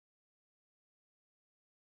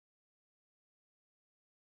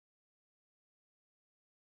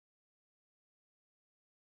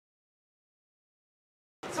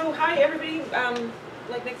So hi everybody,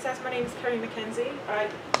 like Nick says, my name is Kerry McKenzie. I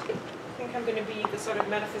think I'm going to be the sort of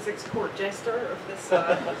metaphysics court jester of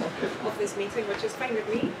this meeting, which is fine with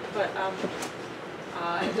me, but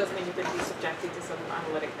it does mean you're going to be subjected to some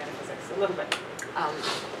analytic metaphysics a little bit.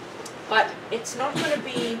 But it's not going to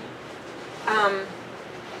be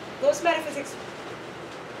those metaphysics.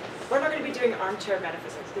 We're not going to be doing armchair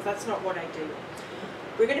metaphysics because that's not what I do.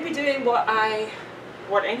 We're going to be doing what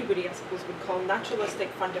anybody, I suppose, would call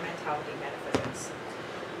naturalistic fundamentality metaphysics.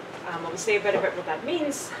 I'll say a bit about what that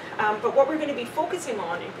means, but what we're going to be focusing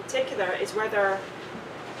on in particular is whether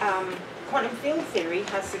quantum field theory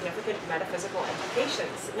has significant metaphysical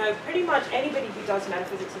implications. Now, pretty much anybody who does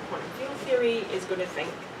metaphysics and quantum field theory is going to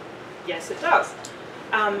think, yes, it does.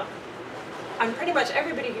 And pretty much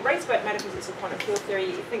everybody who writes about metaphysics and quantum field theory,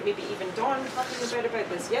 I think maybe even Don talking a bit about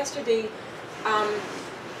this yesterday,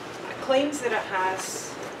 claims that it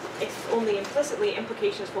has, if only implicitly,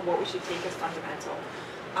 implications for what we should take as fundamental.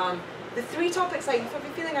 The three topics, I have a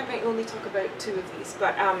feeling I might only talk about two of these,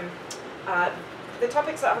 but the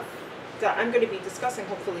topics that I'm going to be discussing,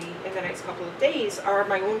 hopefully, in the next couple of days are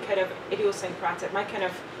my own kind of idiosyncratic, my kind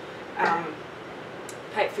of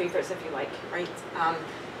pet favorites, if you like, right?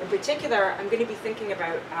 In particular, I'm going to be thinking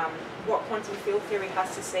about what quantum field theory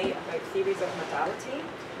has to say about theories of modality.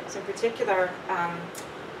 So in particular,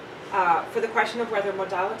 for the question of whether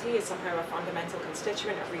modality is somehow a fundamental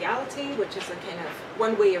constituent of reality, which is a kind of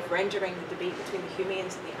one way of rendering the debate between the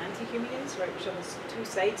Humeans and the anti-Humeans, right, which has two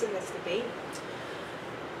sides in this debate.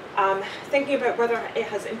 Thinking about whether it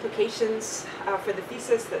has implications for the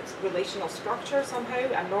thesis that relational structure somehow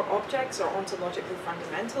and not objects are ontologically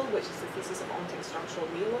fundamental, which is the thesis of ontic structural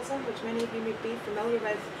realism, which many of you may be familiar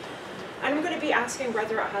with. And I'm going to be asking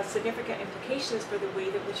whether it has significant implications for the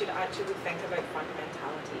way that we should actually think about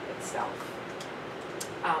fundamentality itself.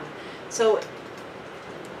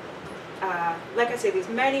 Like I say, there's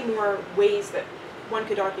many more ways that one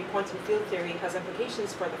could argue quantum field theory has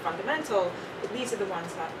implications for the fundamental, but these are the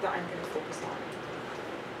ones that I'm going to focus on.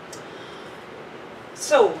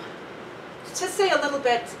 So, to say a little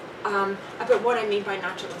bit about what I mean by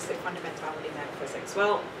naturalistic fundamentality metaphysics.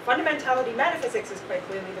 Well, fundamentality metaphysics is quite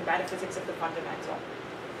clearly the metaphysics of the fundamental.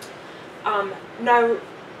 Now,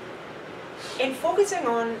 in focusing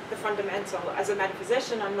on the fundamental, as a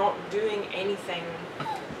metaphysician, I'm not doing anything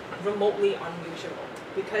remotely unusual,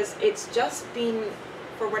 because it's just been,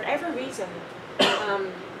 for whatever reason,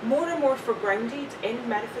 more and more foregrounded in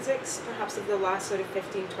metaphysics, perhaps of the last sort of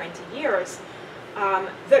 15, 20 years,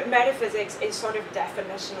 that metaphysics is sort of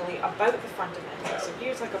definitionally about the fundamental. So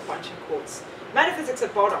here's like a bunch of quotes. Metaphysics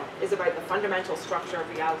at bottom is about the fundamental structure of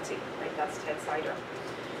reality, right? That's Ted Sider.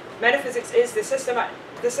 Metaphysics is the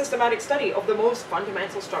systematic study of the most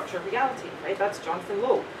fundamental structure of reality, right? That's Jonathan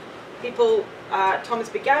Lowe. People, Thomas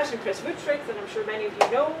Begage and Chris Wuttrich, that I'm sure many of you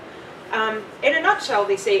know, in a nutshell,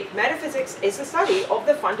 they say metaphysics is the study of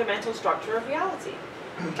the fundamental structure of reality.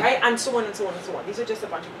 Okay, and so on and so on and so on. These are just a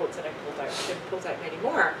bunch of quotes that I pulled out. I could have pulled out many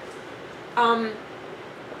more.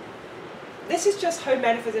 This is just how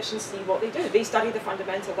metaphysicians see what they do. They study the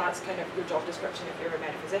fundamental. That's kind of your job description if you're a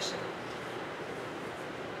metaphysician.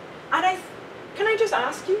 And can I just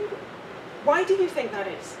ask you, why do you think that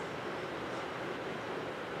is?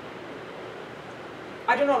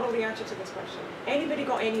 I do not know the answer to this question. Anybody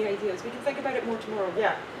got any ideas? We can think about it more tomorrow.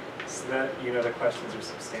 Yeah. So that, the questions are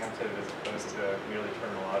substantive as opposed to merely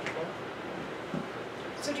terminological?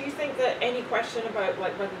 So do you think that any question about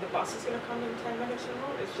like whether the bus is going to come in 10 minutes or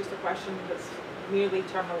not is just a question that's merely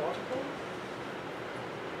terminological?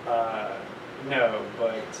 No,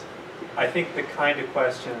 but I think the kind of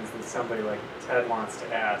questions that somebody like Ted wants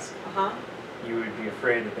to ask, you would be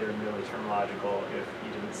afraid that they were merely terminological if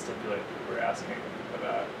you didn't stipulate that you were asking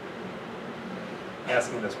about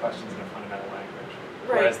asking those questions in a fundamental language.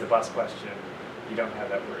 Right. Whereas the bus question, you don't have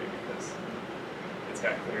that worry because it's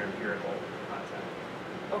got clear empirical content.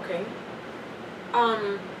 Okay.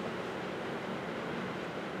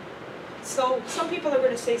 So some people are going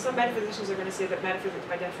to say, some metaphysicians are going to say that metaphysics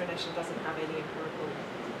by definition doesn't have any empirical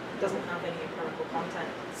content.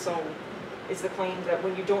 So it's the claim that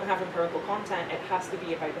when you don't have empirical content, it has to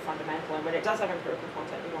be about the fundamental, and when it does have empirical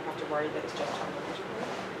content, you don't have to worry that it's just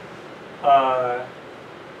terminological.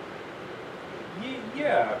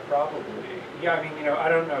 Yeah, probably. Yeah, I mean, I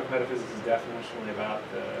don't know if metaphysics is definitionally about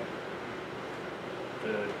the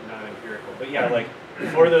non-empirical, but yeah, like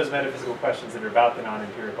for those metaphysical questions that are about the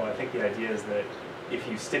non-empirical, I think the idea is that if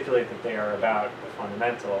you stipulate that they are about the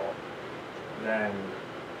fundamental, then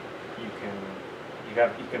you can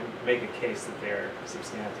make a case that they're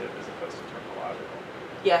substantive as opposed to terminological.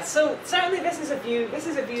 Yeah, so certainly this is a view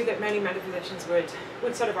that many metaphysicians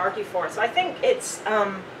would sort of argue for. So I think it's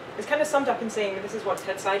kind of summed up in saying that this is what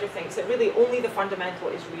Ted Sider thinks, that really only the fundamental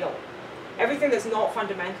is real. Everything that's not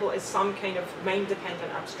fundamental is some kind of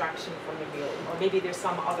mind-dependent abstraction from the real, or maybe there's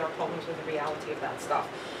some other problems with the reality of that stuff.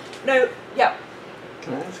 Now, yeah.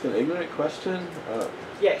 Can I ask an ignorant question?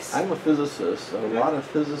 Yes. I'm a physicist. A lot of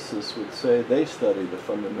physicists would say they study the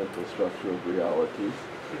fundamental structure of reality,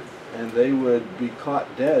 and they would be caught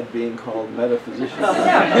dead being called metaphysicians.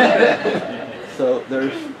 So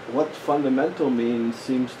there's what fundamental means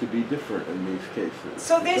seems to be different in these cases.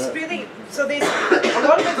 So there's a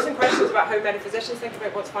lot of interesting questions about how metaphysicians think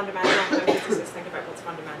about what's fundamental and how physicists think about what's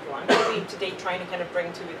fundamental. I'm going to be today trying to kind of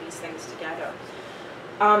bring two of these things together.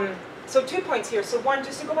 So 2 points here. So one,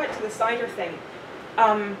 just to go back to the Sider thing.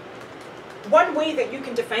 One way that you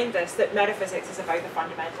can define this, that metaphysics is about the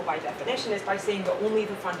fundamental by definition, is by saying that only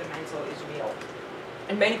the fundamental is real.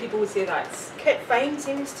 And many people would say that. Kit Fine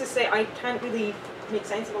seems to say, I can't really make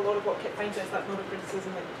sense of a lot of what Kit Fine says, that's not a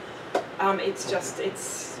criticism. It's just,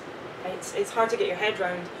 it's hard to get your head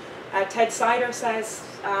around. Ted Sider says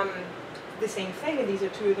the same thing, and these are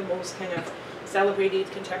two of the most kind of celebrated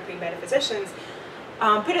contemporary metaphysicians.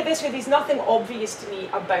 Put it this way, there's nothing obvious to me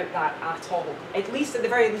about that at all. At least, at the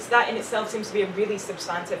very least, that in itself seems to be a really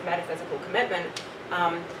substantive metaphysical commitment.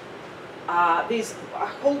 There's a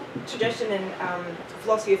whole tradition in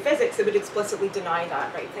philosophy of physics that would explicitly deny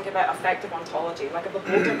that, right? Think about affective ontology. Like if a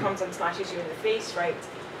boulder comes and smashes you in the face, right,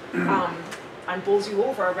 and bowls you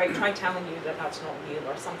over, right, try telling you that that's not real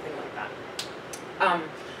or something like that.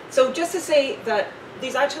 So just to say that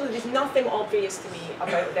there's nothing obvious to me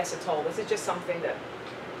about this at all. This is just something that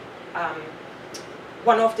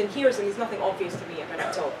one often hears, and there's nothing obvious to me about it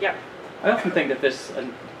at all. Yeah. I often think that this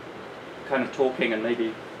kind of talking, and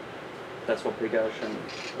maybe that's what Presages and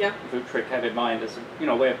Vutric had in mind, is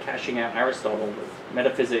a way of cashing out Aristotle. With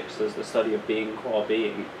metaphysics as the study of being qua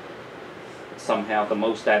being. Somehow the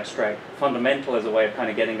most abstract, fundamental as a way of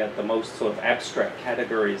kind of getting at the most sort of abstract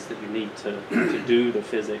categories that you need to do the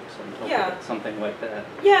physics on top of it, something like that.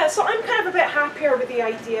 Yeah, so I'm kind of a bit happier with the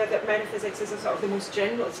idea that metaphysics is a sort of the most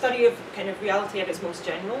general, study of kind of reality at its most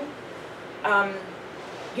general.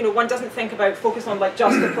 One doesn't think about, focus on like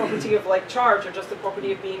just the property of like charge or just the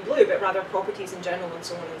property of being blue, but rather properties in general and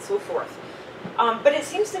so on and so forth. But it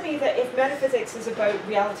seems to me that if metaphysics is about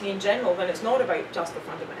reality in general, then it's not about just the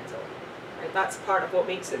fundamental. Right? That's part of what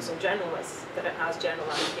makes it so general, is that it has general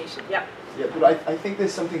application. Yeah. Yeah, but I think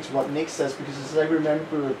there's something to what Nick says, because as I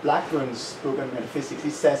remember Blackburn's book on metaphysics, he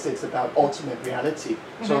says it's about ultimate reality.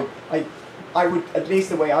 So I would, at least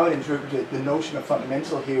the way I would interpret it, the notion of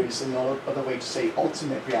fundamental here is another way to say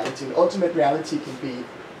ultimate reality. And ultimate reality can be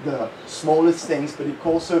the smallest things, but it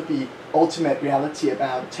can also be ultimate reality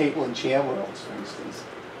about table and chair worlds, for instance.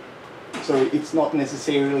 So it's not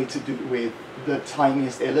necessarily to do with the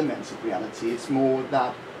tiniest elements of reality. It's more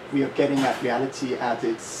that we are getting at reality at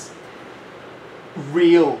its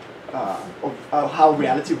real, of how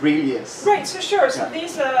reality really is. Right, so sure, so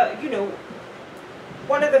these are,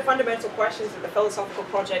 one of the fundamental questions that the philosophical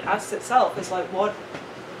project asks itself is like, what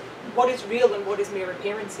is real and what is mere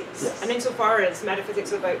appearances? Yes. And insofar as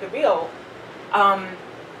metaphysics is about the real,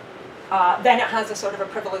 then it has a sort of a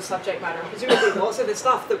privileged subject matter. Presumably lots of the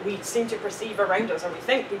stuff that we seem to perceive around us, or we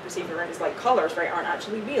think we perceive around us like colours, right, aren't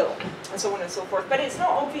actually real, and so on and so forth. But it's not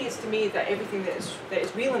obvious to me that everything that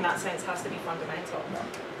is real in that sense has to be fundamental,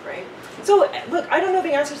 right? So look, I don't know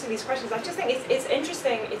the answers to these questions. I just think it's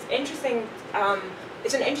interesting.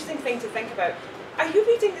 It's an interesting thing to think about. Are you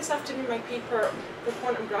reading this afternoon my paper, the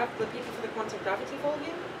paper for the quantum gravity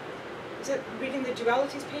volume? Is it reading the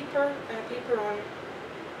dualities paper, paper on?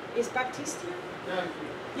 Is Baptiste here? Yeah.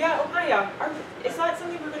 Yeah, oh hiya. Is that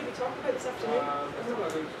something we're going to be talking about this afternoon? That's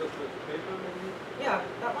not going to talk about the paper, maybe? Yeah,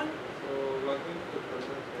 that one? So, we're going to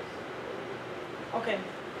present this. Okay.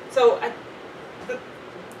 So,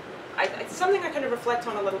 it's something I kind of reflect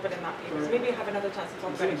on a little bit in that paper, so maybe you have another chance to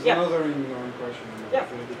talk about it. Yeah. Another ignorant question about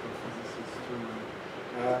theoretical physicists too.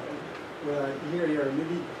 Here,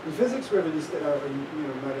 maybe in physics we have a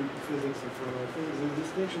metaphysics and fundamental physics. There's a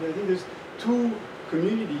distinction. I think there's two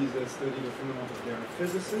communities that study the fundamentals. There are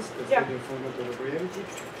physicists that study the fundamental of reality,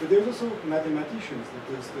 but there's also mathematicians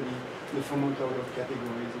that study the fundamental of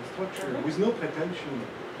categories and structure, with no pretension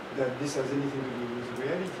that this has anything to do with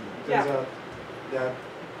reality. Because that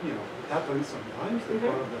it happens sometimes, they're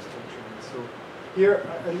part of the structure. So here,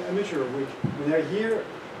 I'm not sure, when I hear,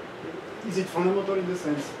 is it fundamental in the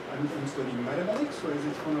sense I'm studying mathematics, or is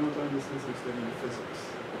it fundamental in the sense I'm studying physics?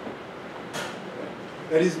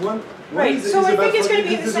 That is one. Right, so I think it's going to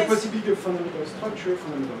be the sense. There's a possibility of fundamental structure,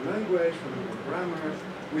 fundamental language, fundamental grammar,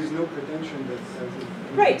 with no pretension that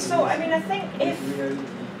right. So I mean, I think if reality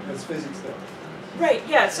as physics does. Right.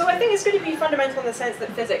 Yeah. So I think it's going to be fundamental in the sense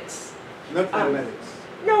that physics. Not mathematics.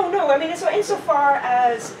 No. I mean, so insofar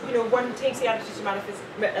as one takes the attitude to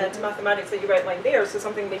mathematics that you outlined there, so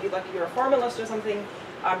something maybe like you're a formalist or something.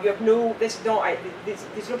 You have there's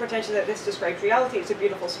no pretension that this describes reality. It's a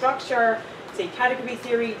beautiful structure. Say category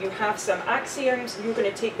theory. You have some axioms. You're going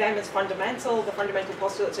to take them as fundamental, the fundamental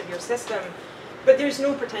postulates of your system. But there's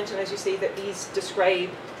no pretension, as you say, that these describe,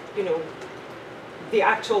 the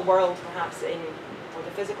actual world, perhaps or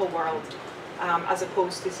the physical world, as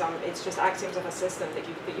opposed to it's just axioms of a system that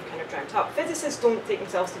you kind of dreamt up. Physicists don't take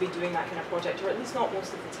themselves to be doing that kind of project, or at least not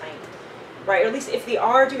most of the time, right? Or at least if they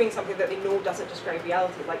are doing something that they know doesn't describe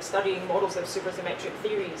reality, like studying models of supersymmetric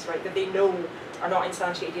theories, right, that they know are not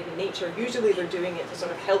instantiated in nature, usually they're doing it to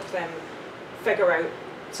sort of help them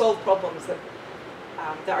solve problems that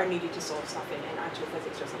are needed to solve stuff in actual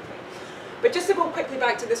physics or something. But just to go quickly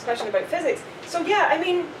back to this question about physics, so yeah, I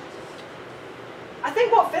mean, I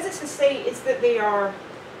think what physicists say is that they're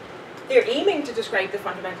aiming to describe the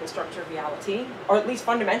fundamental structure of reality, or at least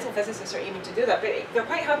fundamental physicists are aiming to do that, but they're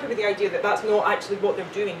quite happy with the idea that that's not actually what they're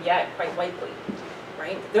doing yet, quite likely,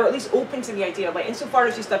 right? They're at least open to the idea, like insofar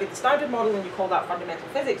as you study the standard model and you call that fundamental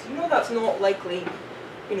physics, that's not likely,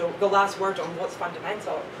 the last word on what's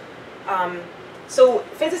fundamental. So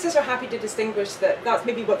physicists are happy to distinguish that that's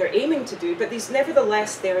maybe what they're aiming to do, but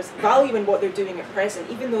nevertheless there's value in what they're doing at present,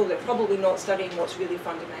 even though they're probably not studying what's really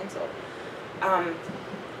fundamental.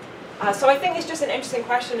 So I think it's just an interesting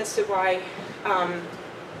question as to why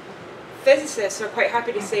physicists are quite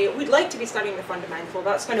happy to say, we'd like to be studying the fundamental,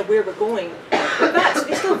 that's kind of where we're going. But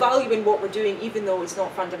there's still value in what we're doing, even though it's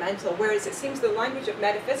not fundamental, whereas it seems the language of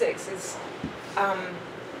metaphysics is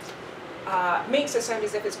makes it sound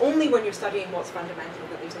as if it's only when you're studying what's fundamental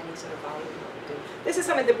that there's any sort of value in what we do. This is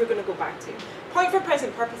something that we're going to go back to. Point for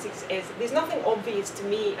present purposes is there's nothing obvious to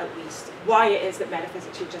me, at least, why it is that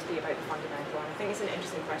metaphysics should just be about the fundamental, and I think it's an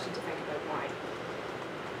interesting question to think about why.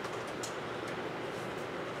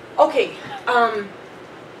 Okay,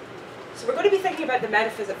 so we're going to be thinking about the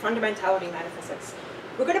fundamentality metaphysics.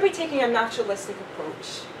 We're going to be taking a naturalistic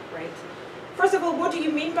approach, right? First of all, what do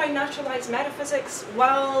you mean by naturalized metaphysics?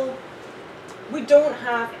 Well, we don't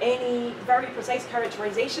have any very precise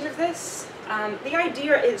characterization of this. The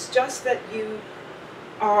idea is just that you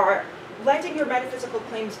are letting your metaphysical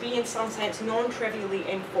claims be in some sense non-trivially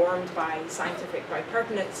informed by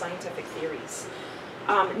pertinent scientific theories.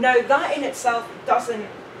 Now that in itself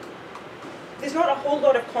there's not a whole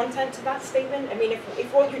lot of content to that statement. I mean,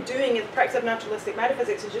 if what you're doing in the practice of naturalistic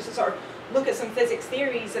metaphysics is just to sort of look at some physics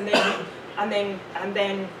theories and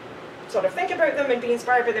then sort of think about them and be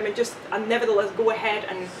inspired by them and nevertheless go ahead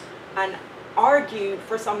and argue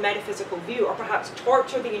for some metaphysical view, or perhaps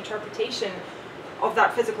torture the interpretation of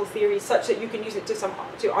that physical theory such that you can use it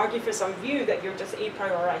to argue for some view that you're just a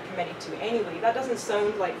priori committed to anyway. That doesn't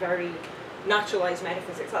sound like very naturalized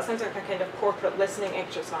metaphysics. That sounds like a kind of corporate listening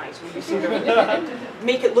exercise where you sort of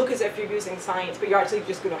make it look as if you're using science, but you're actually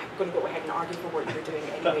just going to go ahead and argue for what you're doing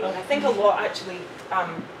anyway. And I think a lot actually,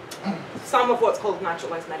 some of what's called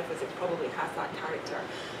naturalized metaphysics probably has that character.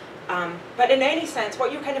 But in any sense,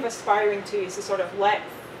 what you're kind of aspiring to is to sort of let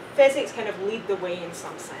physics kind of lead the way in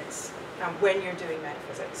some sense when you're doing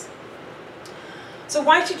metaphysics. So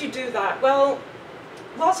why should you do that? Well,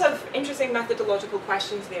 lots of interesting methodological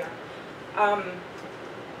questions there.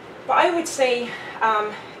 But I would say,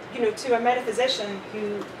 to a metaphysician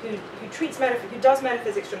who does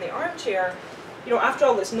metaphysics from the armchair, after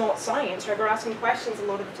all, it's not science, right? We're asking questions a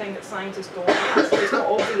lot of the time that scientists don't ask. It's not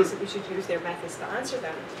obvious that we should use their methods to answer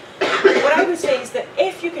them. What I would say is that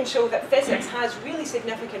if you can show that physics has really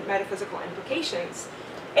significant metaphysical implications,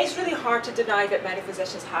 it's really hard to deny that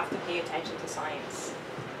metaphysicians have to pay attention to science.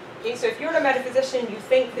 Okay, so if you're a metaphysician, you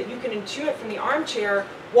think that you can intuit from the armchair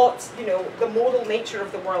what the modal nature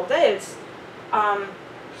of the world is,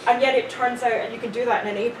 and yet it turns out, and you can do that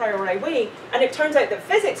in an a priori way, and it turns out that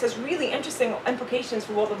physics has really interesting implications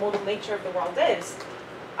for what the modal nature of the world is,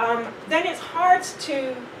 then it's hard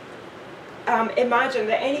to imagine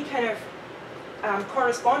that any kind of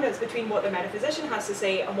correspondence between what the metaphysician has to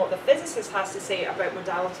say and what the physicist has to say about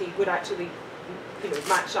modality would actually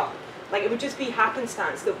match up. Like, it would just be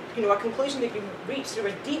happenstance that, a conclusion that you reach through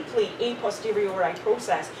a deeply a posteriori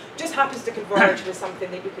process just happens to converge with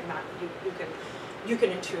something that you can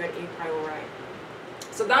intuit a priori.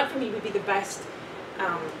 So that, for me, would be the best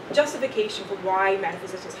justification for why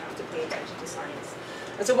metaphysicians have to pay attention to science.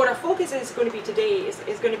 And so what our focus is going to be today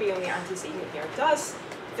is going to be on the antecedent here. Does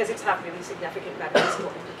physics have really significant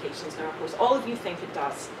metaphysical implications? Now, of course, all of you think it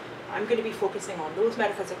does. I'm going to be focusing on those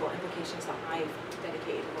metaphysical implications that I've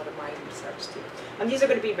dedicated a lot of my research to. And these are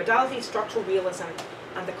going to be modality, structural realism,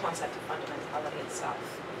 and the concept of fundamentality itself.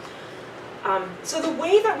 So the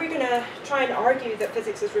way that we're going to try and argue that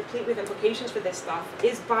physics is replete with implications for this stuff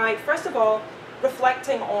is by, first of all,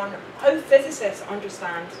 reflecting on how physicists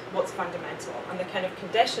understand what's fundamental and the kind of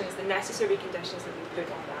conditions, the necessary conditions that we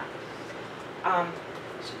put on that.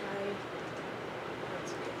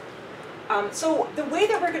 So the way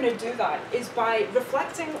that we're going to do that is by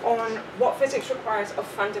reflecting on what physics requires of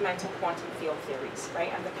fundamental quantum field theories,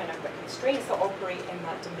 right, and the kind of the constraints that operate in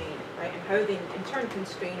that domain, right, and how they in turn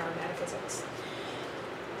constrain our metaphysics.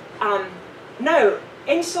 Now,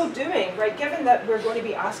 in so doing, right, given that we're going to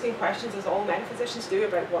be asking questions, as all metaphysicians do,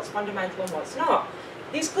 about what's fundamental and what's not,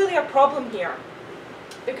 there's clearly a problem here,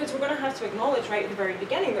 because we're going to have to acknowledge right at the very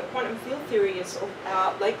beginning that quantum field theory is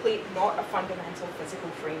likely not a fundamental physical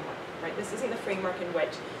framework. Right? This isn't the framework in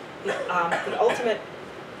which the ultimate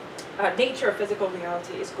nature of physical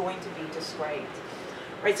reality is going to be described.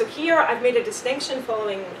 Right? So here I've made a distinction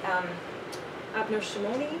following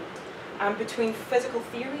Abner-Shimoni between physical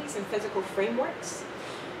theories and physical frameworks.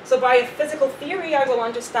 So by a physical theory, I will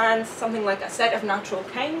understand something like a set of natural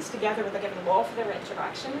kinds together with a given law for their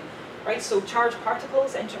interaction. Right? So charged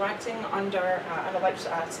particles interacting under a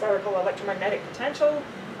spherical electromagnetic potential,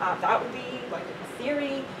 that would be like a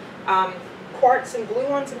theory. Quarks and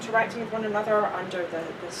gluons interacting with one another under the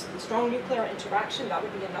strong nuclear interaction, that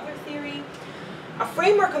would be another theory. A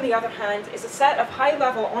framework, on the other hand, is a set of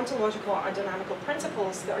high-level ontological and dynamical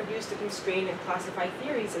principles that are used to constrain and classify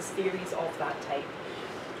theories as theories of that type.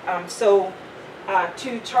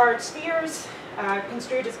 Two charged spheres,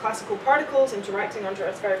 construed as classical particles interacting under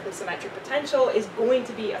a spherically symmetric potential, is going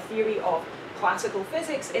to be a theory of classical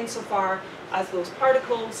physics insofar as those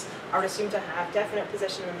particles are assumed to have definite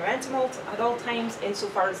position and momentum at all times,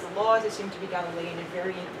 insofar as the law is assumed to be Galilean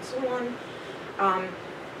invariant and so on.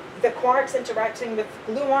 The quarks interacting with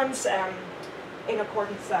gluons in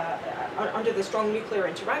accordance under the strong nuclear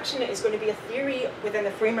interaction is going to be a theory within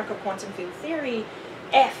the framework of quantum field theory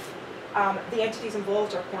if the entities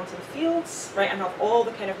involved are quantum fields, right, and have all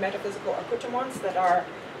the kind of metaphysical accoutrements that are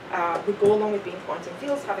would go along with being quantum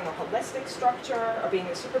fields, having a holistic structure, or being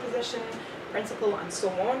a superposition principle, and so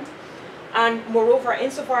on. And moreover,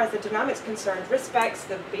 insofar as the dynamics concerned, respects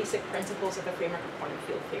the basic principles of the framework of quantum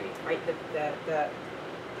field theory, right?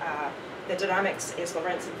 The dynamics is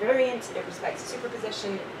Lorentz invariant, it respects the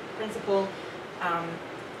superposition principle,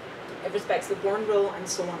 it respects the Born rule, and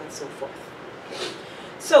so on and so forth.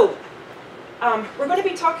 So, we're going to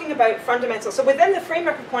be talking about fundamental. So within the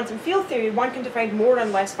framework of quantum field theory, one can define more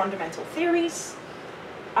and less fundamental theories.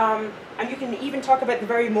 And you can even talk about the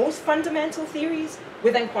very most fundamental theories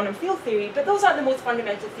within quantum field theory, but those aren't the most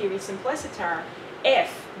fundamental theories simpliciter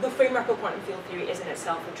if the framework of quantum field theory is in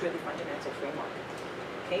itself a truly fundamental framework.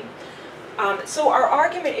 Okay? So our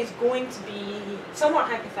argument is going to be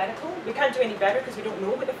somewhat hypothetical. We can't do any better because we don't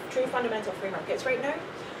know what the true fundamental framework is right now.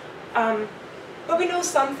 But we know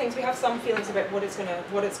some things, we have some feelings about what it's going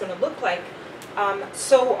to look like.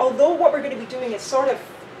 So although what we're going to be doing is sort of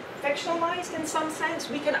fictionalized in some sense,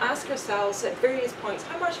 we can ask ourselves at various points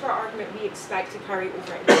how much of our argument we expect to carry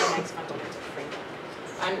over into the next fundamental framework.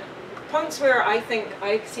 And points where I think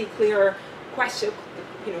I see clear question,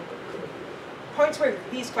 points where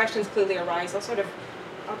these questions clearly arise, I'll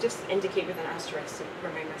just indicate with an asterisk to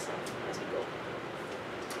remind myself as we go.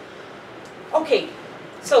 Okay.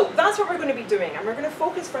 So that's what we're going to be doing, and we're going to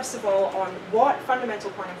focus first of all on what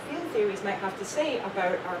fundamental quantum field theories might have to say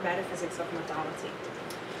about our metaphysics of modality.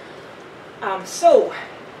 So,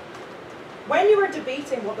 when you are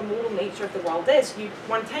debating what the modal nature of the world is,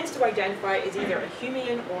 one tends to identify as either a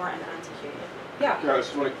Humean or an anti-Humean. Yeah? Yeah, I was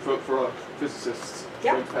just wondering, for our physicists,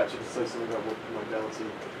 yeah? perhaps you could say something about what modality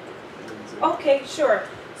is. Okay, sure.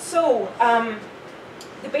 So,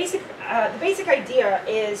 the basic idea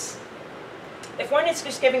is, if one is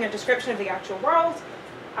just giving a description of the actual world,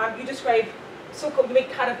 you describe you make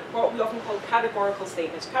what we often call categorical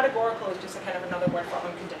statements. Categorical is just a kind of another word for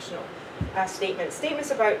unconditional statements. Statements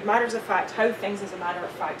about matters of fact, how things as a matter of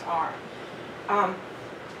fact are.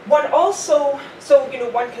 One also,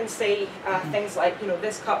 one can say things like,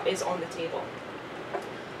 this cup is on the table.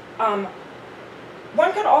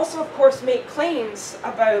 One can also, of course, make claims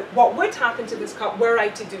about what would happen to this cup were I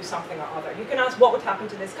to do something or other. You can ask what would happen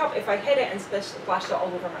to this cup if I hit it and splashed it all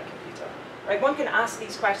over my computer. Right? One can ask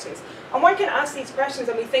these questions. And one can ask these questions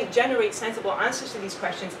and we think generate sensible answers to these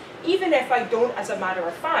questions, even if I don't, as a matter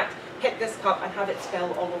of fact, hit this cup and have it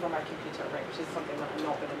spill all over my computer, right? Which is something that I'm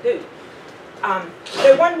not going to do. Now,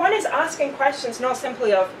 one is asking questions not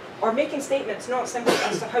simply of, or making statements not simply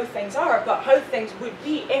as to how things are, but how things would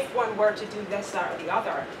be if one were to do this, that, or the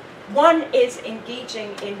other. One is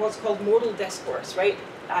engaging in what's called modal discourse, right?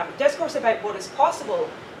 Discourse about what is possible,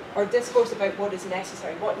 or discourse about what is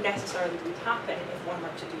necessary, what necessarily would happen if one were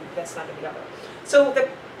to do this, that, or the other. So the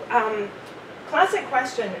classic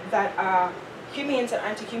question that Humeans and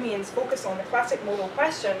anti-Humeans focus on, the classic modal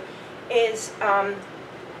question, is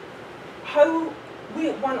how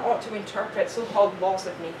one ought to interpret so-called laws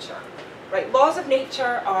of nature, right? Laws of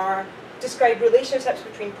nature describe relationships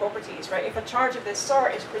between properties, right? If a charge of this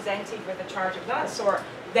sort is presented with a charge of that sort,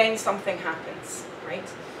 then something happens, right?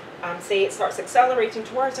 Say it starts accelerating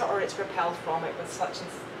towards it, or it's repelled from it with such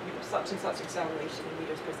and such acceleration in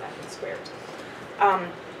meters per second squared.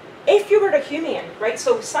 If you were a Humean, right?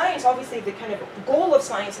 So science, obviously, the kind of goal of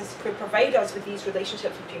science is to provide us with these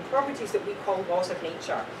relationships between properties that we call laws of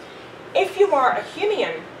nature. If you are a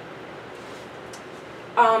Humean,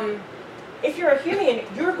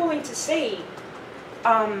 you're going to say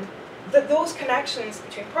that those connections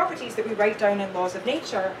between properties that we write down in laws of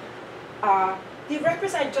nature, they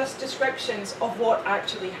represent just descriptions of what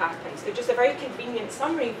actually happens. They're just a very convenient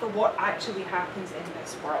summary for what actually happens in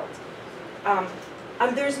this world.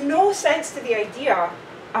 And there's no sense to the idea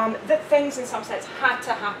that things in some sense had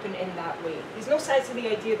to happen in that way. There's no sense to the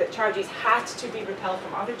idea that charges had to be repelled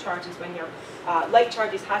from other charges when like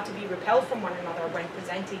charges had to be repelled from one another when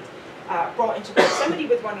presented, brought into proximity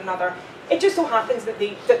with one another. It just so happens that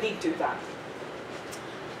they do that.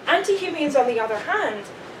 Anti-Humeans, on the other hand,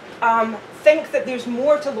 think that there's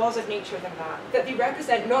more to laws of nature than that they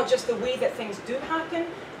represent not just the way that things do happen,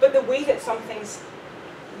 but the way that things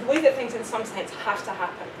in some sense have to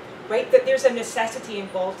happen. Right? That there's a necessity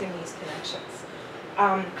involved in these connections.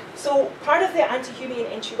 So part of the anti-Humean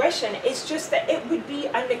intuition is just that it would be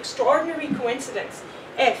an extraordinary coincidence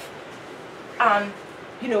if,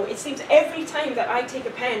 it seems every time that I take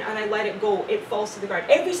a pen and I let it go, it falls to the ground.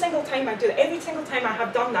 Every single time I do it, every single time I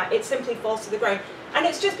have done that, it simply falls to the ground. And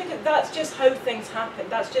it's just because that's just how things happen.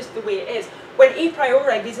 That's just the way it is. When a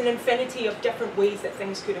priori, there's an infinity of different ways that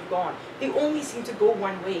things could have gone. They only seem to go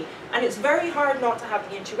one way. And it's very hard not to have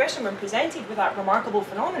the intuition when presented with that remarkable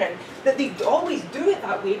phenomenon that they always do it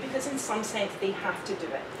that way because in some sense they have to do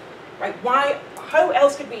it. Right? How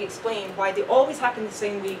else could we explain why they always happen the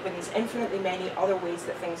same way when there's infinitely many other ways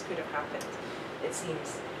that things could have happened, it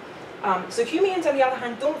seems. So Humeans, on the other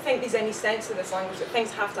hand, don't think there's any sense in this language that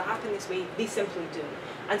things have to happen this way. They simply do.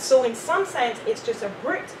 And so in some sense, it's just a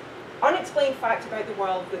brute, unexplained fact about the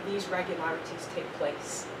world that these regularities take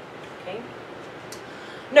place. Okay?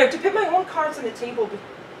 Now, to put my own cards on the table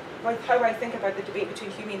with how I think about the debate between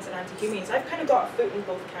Humeans and anti-Humeans, I've kind of got a foot in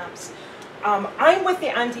both camps. I'm with the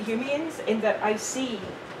anti-Humeans in that I see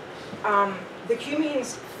the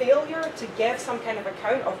Humeans' failure to give some kind of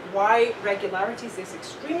account of why regularities, this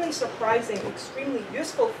extremely surprising, extremely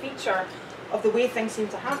useful feature of the way things seem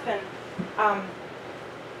to happen,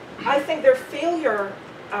 I think their failure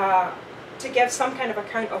to give some kind of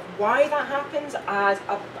account of why that happens as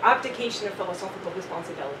an abdication of philosophical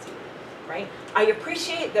responsibility, right? I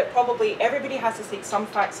appreciate that probably everybody has to take some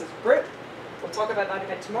facts as brute. We'll talk about that a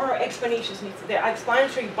bit tomorrow. Explanations need to, the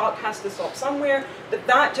explanatory buck has to stop somewhere, but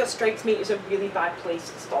that just strikes me as a really bad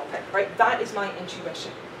place to stop it, right? That is my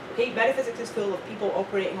intuition. Okay, metaphysics is full of people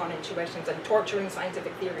operating on intuitions and torturing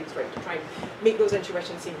scientific theories, right, to try and make those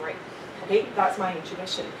intuitions seem right. Okay, that's my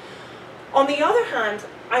intuition. On the other hand,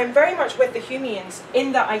 I am very much with the Humeans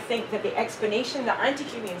in that I think that the explanation that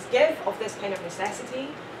anti-Humeans give of this kind of necessity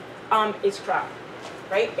is crap,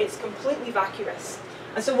 right? It's completely vacuous.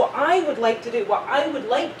 And so what I would like to do, what I would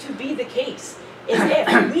like to be the case, is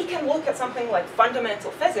if we can look at something like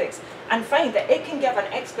fundamental physics and find that it can give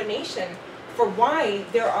an explanation for why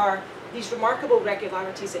there are these remarkable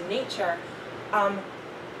regularities in nature,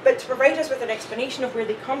 but to provide us with an explanation of where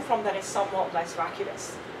they come from that is somewhat less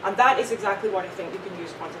vacuous. And that is exactly what I think we can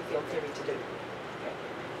use quantum field theory to do.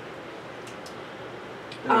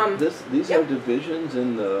 Okay. These are divisions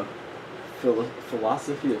in the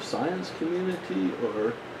philosophy of science community,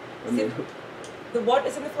 or I mean, the what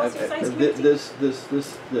is in the philosophy of science community?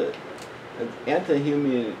 The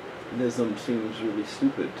anti-Humeanism seems really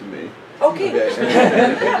stupid to me. Okay.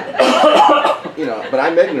 But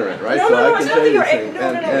I'm ignorant, right? No, so no, I it's can not that you're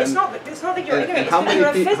ignorant. it's not that you're ignorant.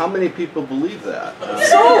 How many people believe that?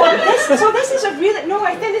 So this is a really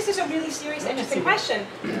I think this is a really serious, interesting question.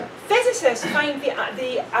 Yeah. Physicists find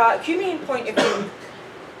the Humean point of view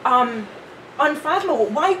unfathomable.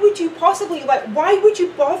 Why would you possibly why would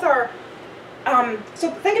you bother?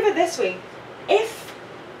 So think of it this way: if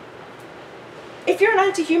if you're an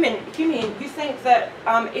anti-Humean, you think that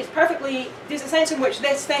it's perfectly, there's a sense in which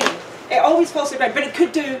this thing, it always falls to the ground, but it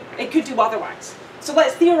could do otherwise. So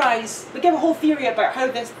let's theorize, we give a whole theory about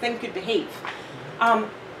how this thing could behave.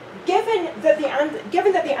 Given that the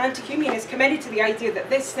anti-Humean is committed to the idea that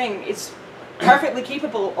this thing is perfectly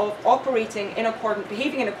capable of operating in accordance,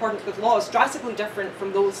 behaving in accordance with laws drastically different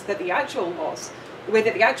from those that the way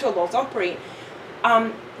that the actual laws operate,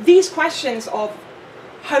 these questions of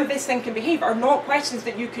how this thing can behave are not questions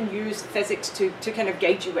that you can use physics to kind of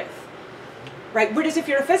guide you with. Right? Whereas if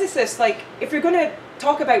you're a physicist, like, if you're going to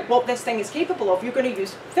talk about what this thing is capable of, you're going to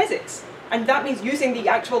use physics. And that means using the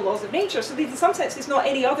actual laws of nature. So in some sense, there's not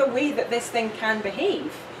any other way that this thing can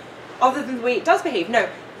behave other than the way it does behave. Now,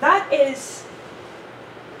 that is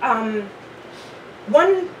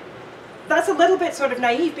that's a little bit sort of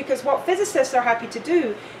naive, because what physicists are happy to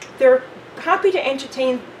do, they're happy to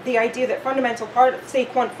entertain the idea that fundamental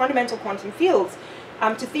quantum fields,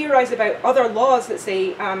 to theorize about other laws that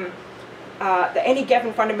say that any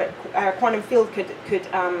given quantum field could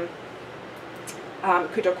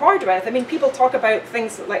accord with. I mean, people talk about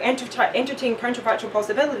things like entertain counterfactual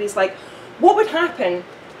possibilities, like what would happen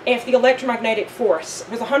if the electromagnetic force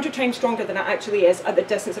was 100 times stronger than it actually is at the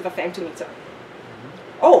distance of a femtometer?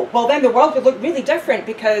 Oh, well then the world would look really different,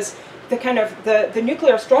 because the kind of the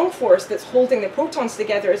nuclear strong force that's holding the protons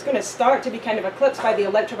together is going to start to be kind of eclipsed by the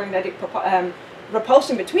electromagnetic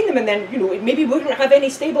repulsion between them, and then, you know, maybe we wouldn't have any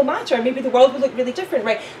stable matter, maybe the world would look really different,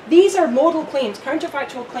 right? These are modal claims,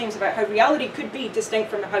 counterfactual claims about how reality could be distinct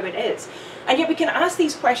from how it is. And yet we can ask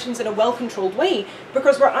these questions in a well-controlled way,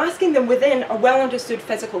 because we're asking them within a well-understood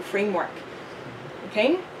physical framework.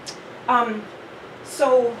 Okay?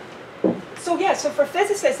 So for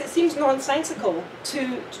physicists, it seems nonsensical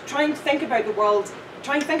to try and think about the world,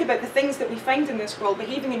 try and think about the things that we find in this world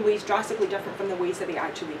behaving in ways drastically different from the ways that they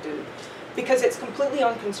actually do. Because it's completely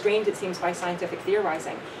unconstrained, it seems, by scientific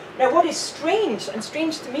theorizing. Now, what is strange, and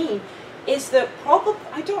strange to me, is that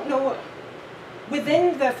I don't know,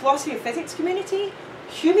 within the philosophy of physics community,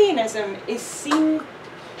 Humeanism is seen,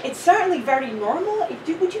 it's certainly very normal.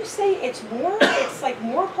 Would you say it's like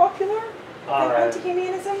more popular than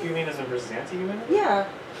anti-Humeanism? Humeanism versus anti-Humeanism? Yeah.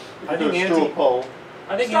 I think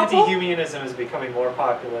anti-Humeanism is becoming more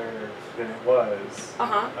popular than it was.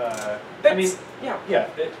 But, I mean, yeah.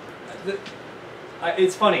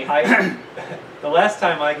 It's funny. The last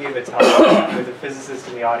time I gave a talk with a physicist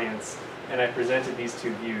in the audience, and I presented these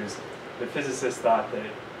two views, the physicist thought that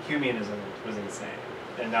Humeanism was insane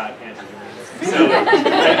and not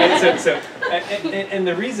anti-Humeanism. And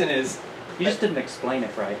the reason is, you just didn't explain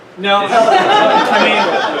it right. No,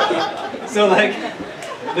 I mean, so like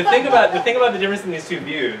the thing about the difference in these two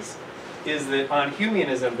views is that on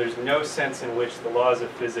Humeanism, there's no sense in which the laws of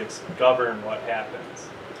physics govern what happens.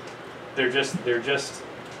 They're just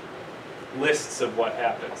lists of what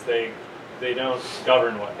happens. They don't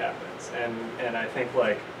govern what happens. And I think,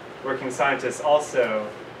 like, working scientists also,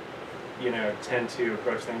 you know, tend to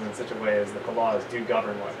approach things in such a way as that the laws do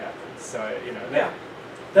govern what happens. So, you know,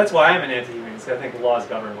 that's why I'm an anti-humanist. I think laws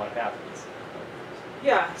govern what happens.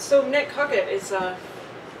 Yeah. So Nick Huggett is a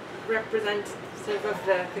representative of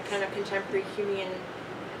the kind of contemporary Humean.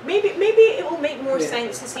 Maybe it will make more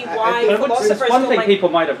sense to see why philosophers one thing like people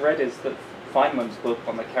might have read is that Feynman's book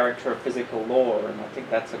on the character of physical law, and I think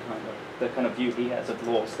that's the kind of view he has of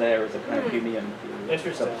laws there is a kind of Humean view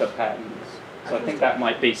of the patterns. So I think that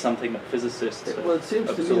might be something that physicists Well, it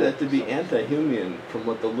seems to me that to be anti-Humean, from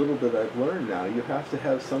what the little bit I've learned now, you have to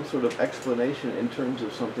have some sort of explanation in terms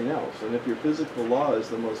of something else. And if your physical law is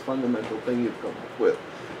the most fundamental thing you've come up with,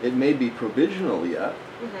 it may be provisional yet,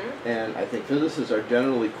 and I think physicists are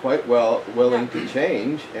generally quite willing to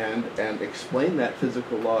change and explain that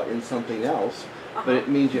physical law in something else, but it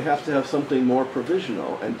means you have to have something more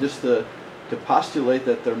provisional, and just to postulate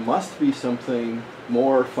that there must be something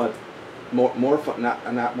more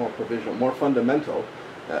not more provisional, more fundamental,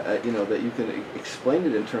 you know, that you can explain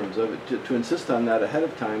it in terms of it. To insist on that ahead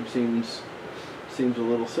of time seems a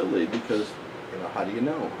little silly, because, you know, how do you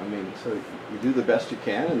know? I mean, so you do the best you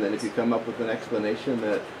can, and then if you come up with an explanation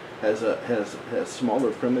that has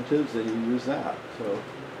smaller primitives, then you use that. So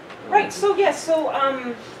right. So yes.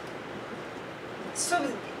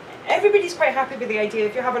 So everybody's quite happy with the idea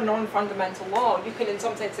if you have a non-fundamental law, you can in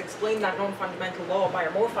some sense explain that non-fundamental law by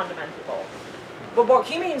a more fundamental law. But what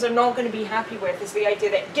Humeans are not going to be happy with is the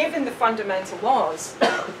idea that given the fundamental laws,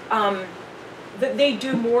 that they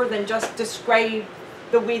do more than just describe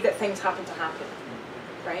the way that things happen to happen,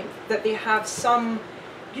 right? That they have some,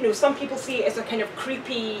 you know, some people see it as a kind of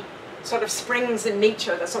creepy sort of springs in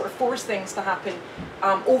nature that sort of force things to happen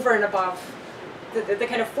over and above the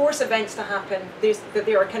kind of force events to happen. That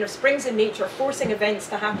there are kind of springs in nature forcing events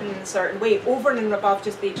to happen in a certain way, over and above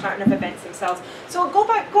just the attractive events themselves. So it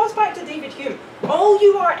goes back to David Hume. All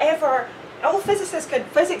physics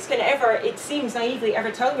can ever, it seems naively,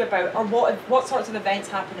 ever tell you about are what sorts of events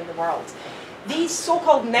happen in the world. These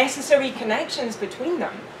so-called necessary connections between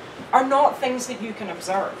them are not things that you can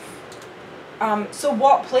observe. So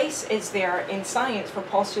what place is there in science for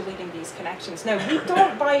postulating these connections? Now, we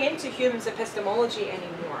don't buy into Hume's epistemology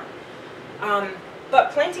anymore.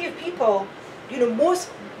 But plenty of people,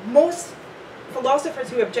 most philosophers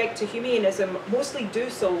who object to Humeanism mostly do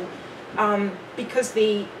so because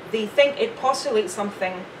they think it postulates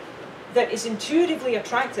something that is intuitively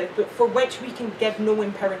attractive, but for which we can give no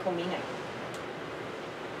empirical meaning.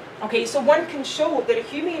 Okay, so one can show that a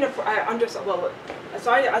Humean, as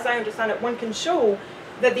I understand it, one can show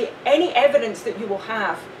that any evidence that you will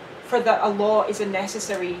have for that a law is a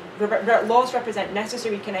necessary, laws represent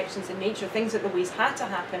necessary connections in nature, things that always had to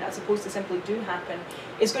happen as opposed to simply do happen,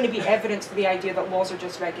 is going to be evidence for the idea that laws are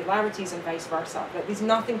just regularities and vice versa. That there's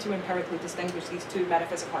nothing to empirically distinguish these two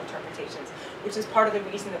metaphysical interpretations, which is part of the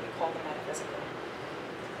reason that we call them metaphysical.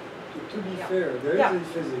 To be fair, there is in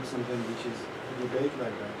physics something which is a debate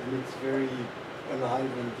like that, and it's very alive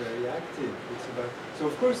and very active. It's about, so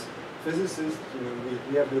of course, physicists,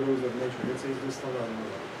 we have the laws of nature. Let's say it's the standard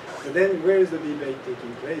law. But then, where is the debate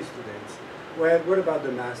taking place today? Well, what about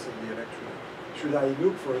the mass of the electron? Should I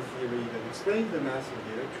look for a theory that explains the mass of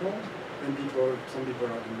the electron? And some people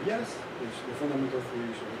argue yes, the fundamental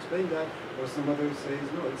theory should explain that, or some others say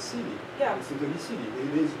no, it's silly. Yeah. It's totally silly.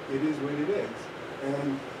 It is what it is.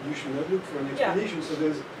 And you should not look for an explanation. So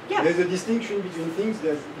there's a distinction between things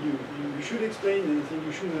that you should explain and things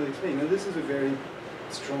you should not explain. And this is a very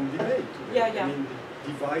strong debate today. I mean, it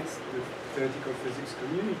divides the theoretical physics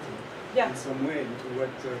community in some way into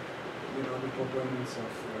what the proponents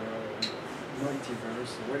of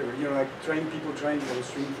multiverse or whatever. People trying for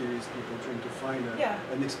string theories, people trying to find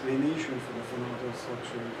an explanation for the fundamental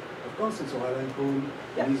structure of constants. So Alan Cohn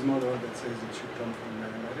in his model that says it should come from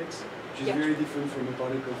mathematics, which is very different from a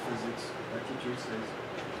particle physics attitude says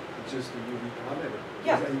it's just a UV parameter.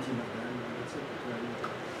 There's 18 of them, and that's it.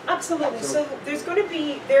 Absolutely. So there's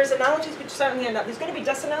analogies which certainly are not. There's going to be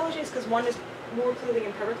disanalogies because one is more clearly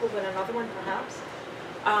empirical than another one, perhaps.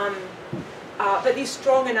 But these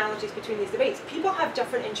strong analogies between these debates, people have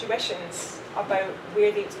different intuitions about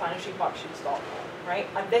where the explanatory work should stop, right?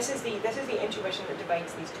 And this is the intuition that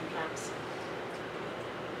divides these two camps.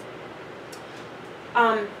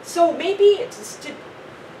 So maybe just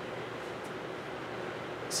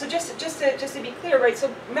to be clear, right? So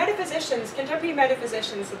metaphysicians, contemporary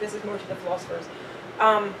metaphysicians, so this is more to the philosophers,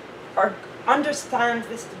 understand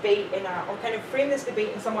this debate or kind of frame this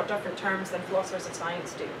debate in somewhat different terms than philosophers of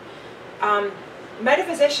science do.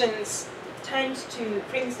 Metaphysicians tend to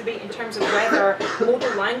frame this debate in terms of whether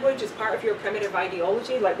modal language is part of your primitive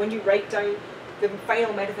ideology, like when you write down the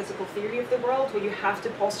final metaphysical theory of the world, where you have to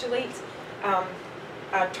postulate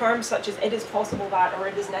terms such as it is possible that, or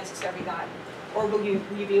it is necessary that, or will you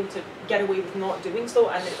be able to get away with not doing so,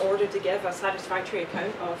 and in order to give a satisfactory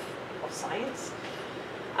account of science.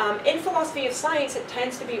 In philosophy of science, it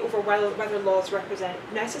tends to be over whether laws represent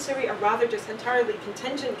necessary or rather just entirely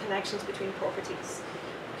contingent connections between properties.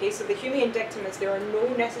 Okay, so the Humean dictum is there are no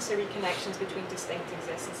necessary connections between distinct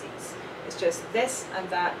existences. It's just this and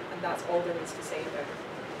that's all there is to say about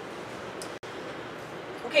it.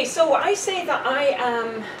 Okay, so I say that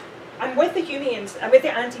I'm with the Humeans, I'm with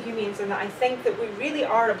the anti-Humeans, and that I think that we really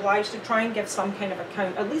are obliged to try and give some kind of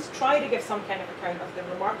account, at least try to give some kind of account of the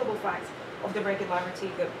remarkable fact of the regularity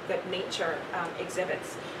that nature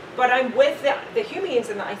exhibits. But I'm with the Humeans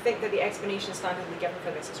in that I think that the explanation standardly given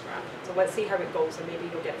for this is crap. So let's see how it goes, and maybe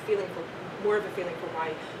you'll get more of a feeling for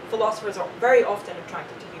why philosophers are very often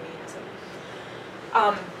attracted to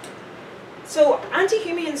Humeanism. So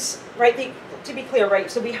anti-Humeans, right, to be clear,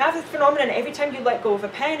 right, so we have this phenomenon, every time you let go of a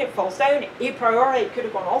pen, it falls down. A priori, it could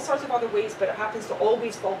have gone all sorts of other ways, but it happens to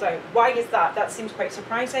always fall down. Why is that? That seems quite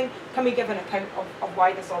surprising. Can we give an account of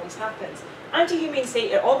why this always happens? Anti-Humeans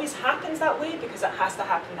say it always happens that way because it has to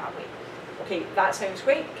happen that way. Okay, that sounds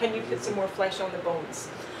great. Can you put some more flesh on the bones?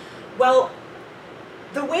 Well,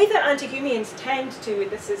 the way that anti-Humeans tend to,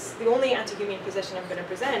 this is the only anti-Humean position I'm going to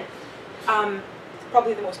present,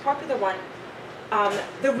 probably the most popular one.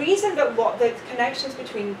 The reason that the connections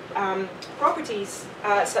between properties,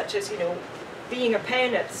 such as being a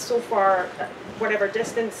pen at so far whatever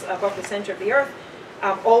distance above the center of the Earth,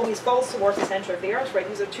 always falls towards the center of the Earth. Right,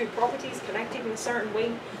 these are two properties connected in a certain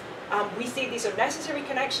way. We see these are necessary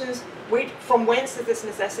connections. From whence does this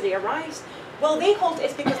necessity arise? Well, they hold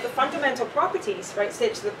it's because the fundamental properties, right,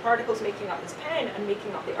 such the particles making up this pen and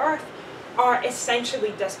making up the earth, are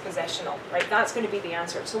essentially dispositional, right? That's going to be the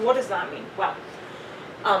answer. So what does that mean? Well,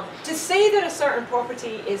 to say that a certain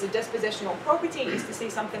property is a dispositional property is to say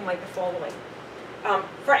something like the following.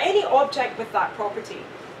 For any object with that property,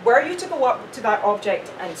 were you to go up to that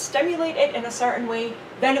object and stimulate it in a certain way,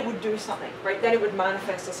 then it would do something, right? Then it would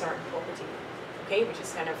manifest a certain property, okay? Which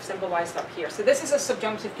is kind of symbolized up here. So this is a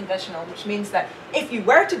subjunctive conditional, which means that if you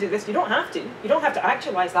were to do this, you don't have to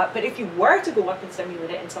actualize that, but if you were to go up and stimulate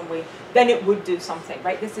it in some way, then it would do something,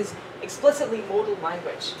 right? This is explicitly modal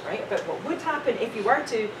language, right? About what would happen if you were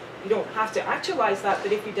to, you don't have to actualize that,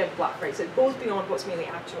 but if you did blah, right? So it goes beyond what's merely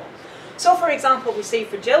actual. So for example, we say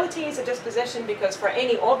fragility is a disposition because for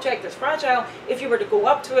any object that's fragile, if you were to go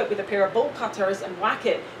up to it with a pair of bolt cutters and whack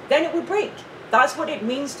it, then it would break. That's what it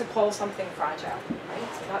means to call something fragile,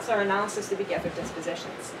 right? So that's our analysis that we get of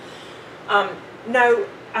dispositions.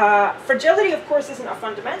 Fragility, of course, isn't a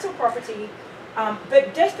fundamental property,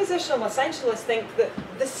 but dispositional essentialists think that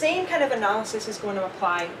the same kind of analysis is going to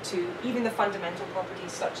apply to even the fundamental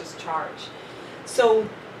properties such as charge. So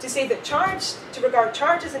to say that to regard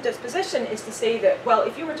charge as a disposition is to say that, well,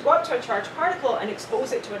 if you were to go up to a charged particle and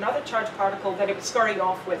expose it to another charged particle, then it would scurry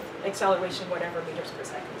off with acceleration whatever meters per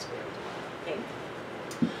second squared. Okay?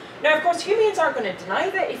 Now, of course, Humeans aren't going to deny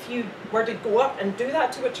that if you were to go up and do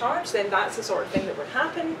that to a charge, then that's the sort of thing that would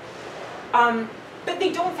happen. But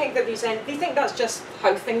they don't think that there's any, they think that's just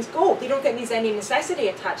how things go. They don't think there's any necessity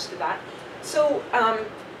attached to that. So,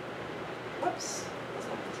 whoops.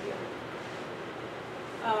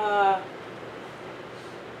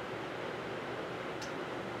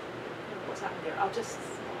 What's happened there? I'll just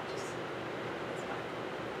write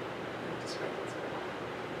this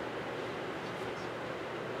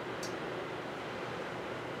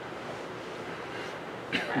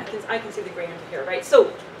right. I can see the grey under here, right?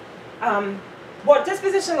 So, what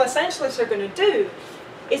dispositional essentialists are going to do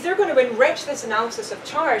is they're going to enrich this analysis of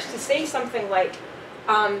charge to say something like,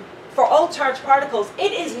 for all charged particles,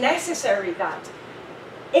 it is necessary that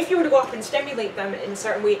if you were to go up and stimulate them in a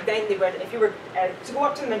certain way, then they would, if you were to go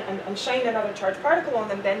up to them and shine another charged particle on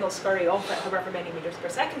them, then they'll scurry off at however many meters per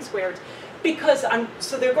second squared. Because,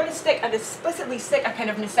 so they're going to stick and explicitly stick a kind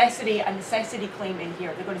of necessity claim in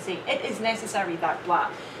here. They're going to say, it is necessary that blah.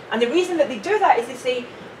 And the reason that they do that is they say,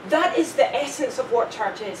 that is the essence of what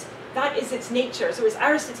charge is. That is its nature. So it's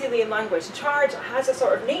Aristotelian language. Charge has a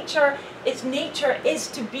sort of nature. Its nature is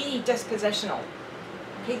to be dispositional.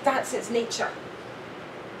 Okay, that's its nature.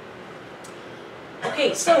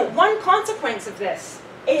 Okay, so one consequence of this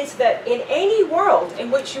is that in any world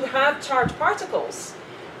in which you have charged particles,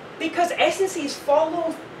 because essences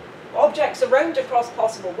follow objects around across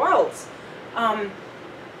possible worlds,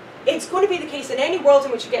 it's going to be the case in any world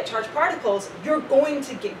in which you get charged particles, you're going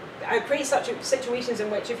to create such situations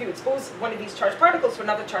in which if you expose one of these charged particles to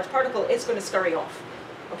another charged particle, it's going to scurry off.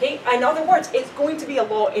 Okay? In other words, it's going to be a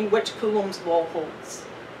law in which Coulomb's law holds.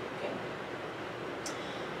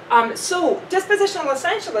 So, dispositional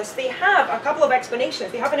essentialists, they have a couple of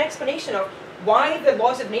explanations. They have an explanation of why the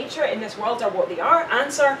laws of nature in this world are what they are.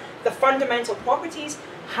 Answer, the fundamental properties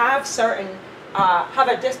have have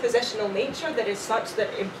a dispositional nature that is such that,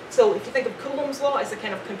 so if you think of Coulomb's law as a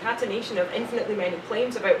kind of concatenation of infinitely many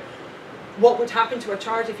claims about what would happen to a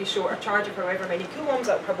charge if you show a charge of however many coulombs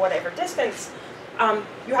at whatever distance,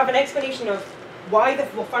 you have an explanation of why the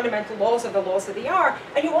fundamental laws are the laws that they are,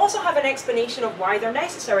 and you also have an explanation of why they're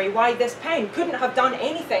necessary, why this pen couldn't have done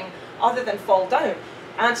anything other than fall down.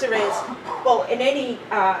 Answer is, well, in any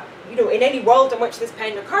in any world in which this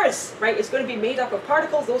pen occurs, right, it's going to be made up of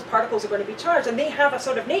particles. Those particles are going to be charged, and they have a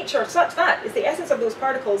sort of nature such that it's the essence of those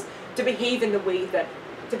particles to behave in the way that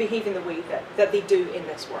they do in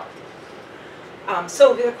this world.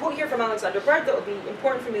 So there's a quote here from Alexander Bird that will be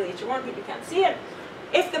important for me later on, but you can't see it.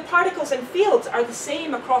 If the particles and fields are the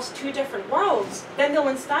same across two different worlds, then they'll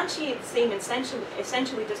instantiate the same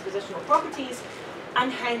essentially dispositional properties,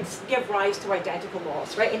 and hence give rise to identical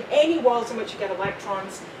laws, right? In any world in which you get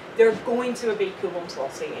electrons, they're going to obey Coulomb's law.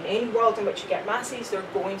 Say, in any world in which you get masses, they're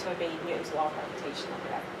going to obey Newton's law of gravitation or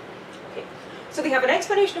whatever. Okay. So they have an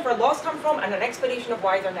explanation of where laws come from and an explanation of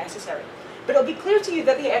why they're necessary. But it'll be clear to you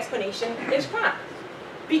that the explanation is crap.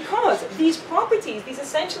 Because these properties, these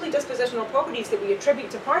essentially dispositional properties that we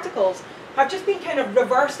attribute to particles, have just been kind of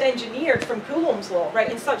reverse engineered from Coulomb's law, right,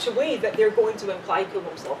 in such a way that they're going to imply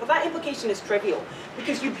Coulomb's law. But that implication is trivial,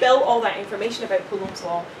 because you built all that information about Coulomb's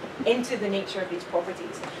law into the nature of these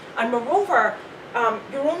properties. And moreover,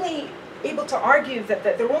 you're only able to argue that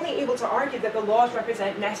they're only able to argue that the laws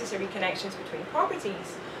represent necessary connections between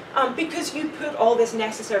properties, because you put all this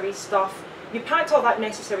necessary stuff you packed all that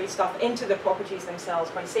necessary stuff into the properties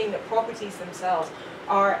themselves by saying that properties themselves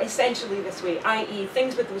are essentially this way, i.e.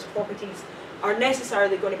 things with those properties are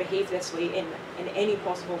necessarily going to behave this way in any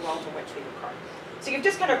possible world in which they occur. So you've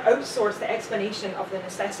just kind of outsourced the explanation of the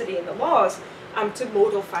necessity in the laws to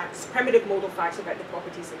modal facts, primitive modal facts about the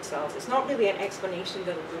properties themselves. It's not really an explanation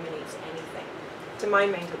that illuminates anything, to my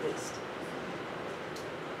mind at least.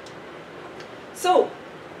 So,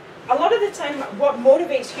 a lot of the time, what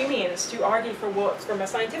motivates Humeans to argue for what, from a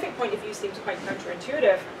scientific point of view, seems quite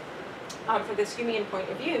counterintuitive, for this Humean point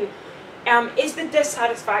of view, is the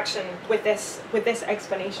dissatisfaction with this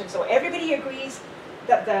explanation. So everybody agrees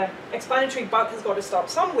that the explanatory buck has got to stop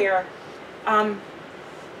somewhere,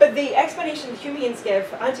 but the explanation Humeans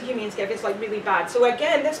give, anti-Humeans give, is like really bad. So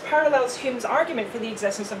again, this parallels Hume's argument for the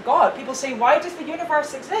existence of God. People say, why does the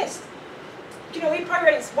universe exist? You know, he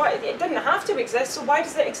writes, why it didn't have to exist, so why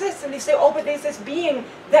does it exist? And they say, oh, but there's this being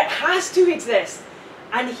that has to exist.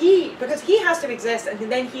 And because he has to exist, and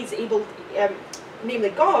then he's able, namely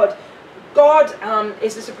God,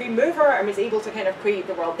 is the supreme mover and is able to kind of create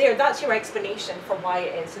the world there. That's your explanation for why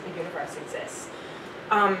it is that the universe exists.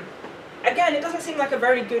 Again, it doesn't seem like a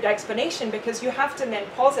very good explanation, because you have to then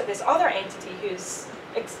posit this other entity whose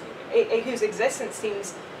existence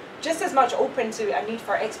seems just as much open to a need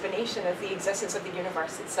for explanation as the existence of the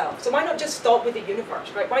universe itself. So why not just stop with the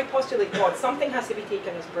universe, right? Why postulate God? Something has to be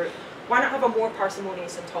taken as brute. Why not have a more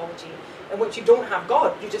parsimonious ontology in which you don't have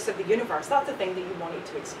God, you just have the universe? That's the thing that you wanted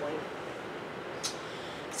to explain.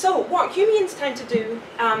 So what Humeans tend to do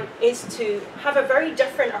is to have a very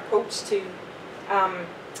different approach to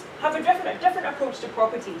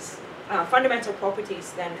properties, fundamental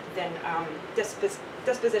properties than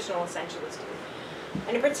dispositional essentialists do.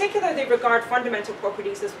 And in particular, they regard fundamental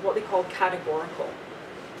properties as what they call categorical.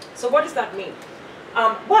 So what does that mean?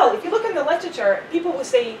 Well, if you look in the literature, people will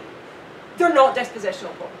say they're not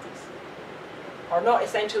dispositional properties, or not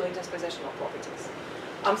essentially dispositional properties.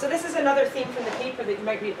 So this is another theme from the paper that you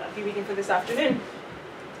might be reading for this afternoon.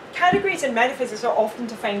 Categories in metaphysics are often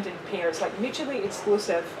defined in pairs, like mutually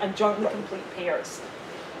exclusive and jointly complete pairs.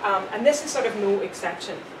 And this is sort of no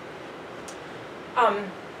exception.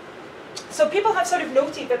 So people have sort of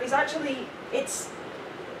noted that there's actually,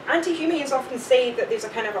 anti-Humeans often say that there's a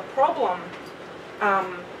kind of a problem.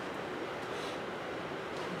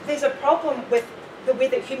 There's a problem with the way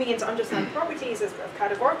that Humeans understand properties as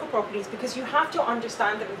categorical properties, because you have to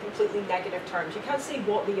understand them in completely negative terms. You can't say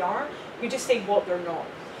what they are, you just say what they're not.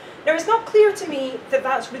 Now, it's not clear to me that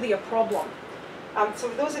that's really a problem. So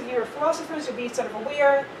for those of you who are philosophers, you'll be sort of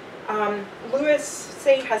aware. Lewis,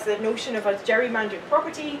 say, has the notion of a gerrymandered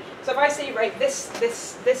property. So if I say, right, this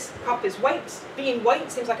cup is white, being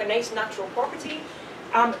white seems like a nice natural property.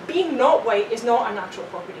 Being not white is not a natural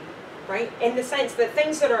property, right? In the sense that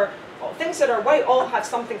things that are white all have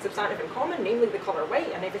something substantive in common, namely the color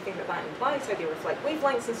white and everything that that implies, how they reflect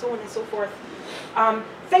wavelengths and so on and so forth.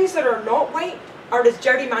 Things that are not white are as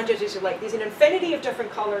gerrymandered as you like. There's an infinity of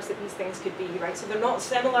different colors that these things could be, right? So they're not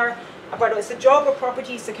similar, but it's the job of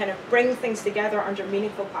properties to kind of bring things together under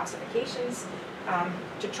meaningful classifications,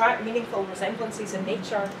 to track meaningful resemblances in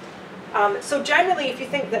nature. So generally, if you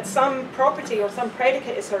think that some property or some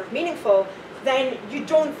predicate is sort of meaningful, then you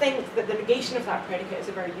don't think that the negation of that predicate is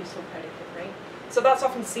a very useful predicate, right? So that's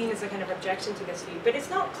often seen as a kind of objection to this view. But it's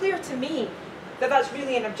not clear to me that that's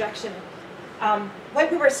really an objection.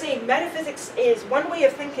 Like we were saying, metaphysics is one way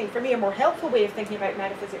of thinking. For me, a more helpful way of thinking about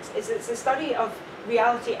metaphysics is it's a study of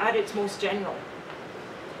reality at its most general.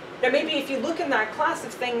 Now maybe if you look in that class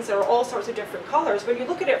of things that are all sorts of different colours, when you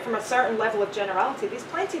look at it from a certain level of generality, there's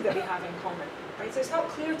plenty that they have in common, right? So it's not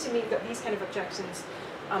clear to me that these kind of objections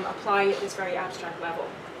apply at this very abstract level.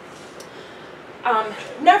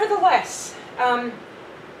 Nevertheless,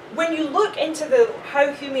 when you look into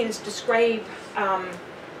how Humeans describe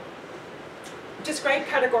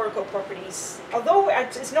categorical properties, although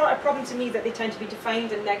it's not a problem to me that they tend to be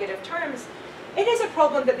defined in negative terms, it is a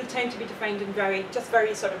problem that they tend to be defined in very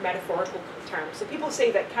sort of metaphorical terms. So people say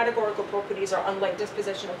that categorical properties are unlike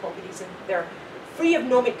dispositional properties, and they're free of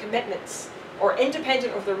nomic commitments or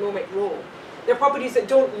independent of their nomic role. They're properties that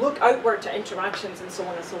don't look outward to interactions and so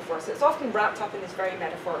on and so forth. So it's often wrapped up in this very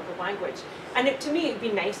metaphorical language. And to me, it would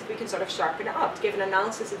be nice if we could sort of sharpen it up to give an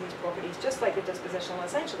analysis of these properties, just like the dispositional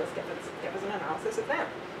essentialists give us an analysis of them.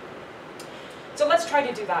 So let's try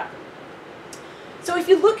to do that. So if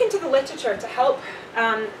you look into the literature to help,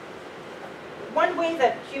 one way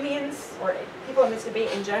that Humeans, or people in this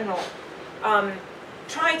debate in general,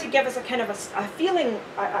 try to give us a kind of a feeling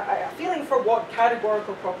for what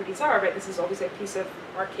categorical properties are, right? This is obviously a piece of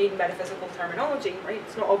arcane metaphysical terminology, right?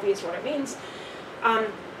 It's not obvious what it means.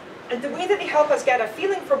 And the way that they help us get a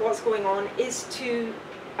feeling for what's going on is to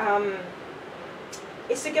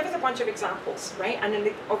give us a bunch of examples, right? And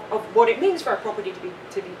of what it means for a property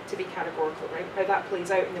to be categorical, right? How that plays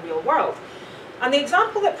out in the real world. And the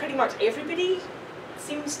example that pretty much everybody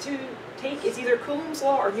seems to take is either Coulomb's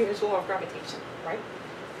law or Newton's law of gravitation, right?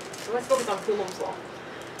 So let's focus on Coulomb's law.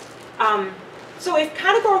 So if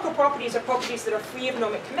categorical properties are properties that are free of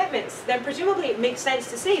nomic commitments, then presumably it makes sense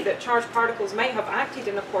to say that charged particles might have acted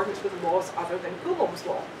in accordance with laws other than Coulomb's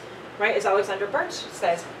law, right? As Alexander Birch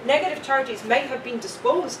says, negative charges might have been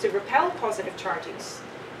disposed to repel positive charges.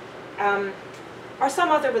 Or some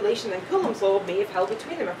other relation than Coulomb's law may have held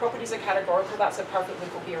between them. If properties are categorical, that's a perfectly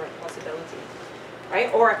coherent possibility,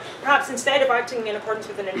 right? Or perhaps instead of acting in accordance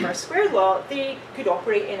with an inverse square law, they could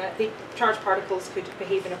operate in the charged particles could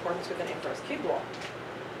behave in accordance with an inverse cube law.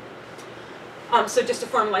 So just to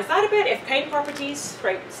formalize that a bit, if kind properties,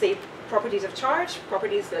 right, say properties of charge,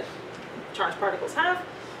 properties that charged particles have,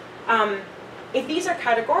 if these are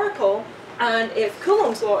categorical, and if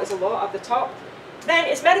Coulomb's law is a law at the top, then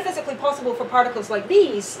it's metaphysically possible for particles like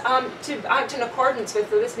these to act in accordance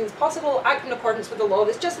with, this means possible, act in accordance with a law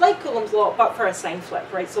that's just like Coulomb's law, but for a sign flip,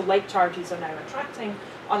 right? So like charges are now attracting,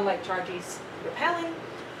 unlike charges repelling.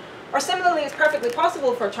 Or similarly, it's perfectly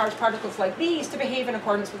possible for charged particles like these to behave in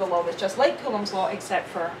accordance with a law that's just like Coulomb's law, except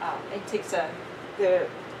for it takes the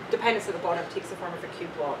dependence at the bottom takes the form of a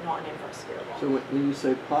cube law, not an inverse square law. So when you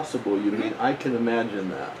say possible, you mean I can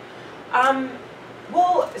imagine that?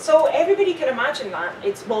 Well, so everybody can imagine that.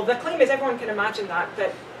 Well, the claim is everyone can imagine that,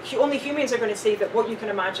 but only Humeans are going to say that what you can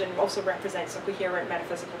imagine also represents a coherent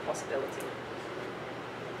metaphysical possibility.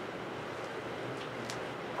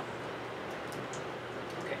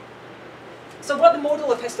 Okay. So what the model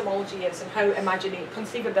of epistemology is and how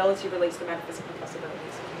conceivability relates to metaphysical possibility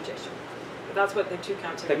is a huge issue. But that's what the two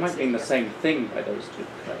camps are They going to might say mean the here. same thing by those two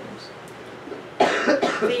claims.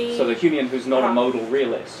 So the Humean who's not a modal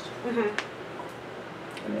realist. And then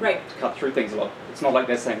Right. to cut through things a lot. It's not like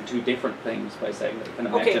they're saying two different things by saying that you can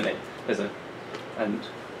imagine it.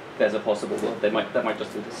 There's a possible world. That might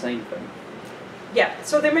just be the same thing. Yeah.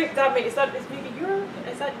 So is that your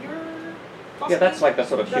philosophy? Yeah, that's like the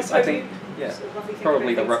sort of That's I how think you yeah, sort of roughly think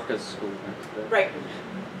probably the about Rutgers school. Right.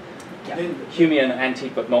 Yeah. Humean anti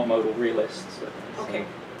but not modal realists. Okay.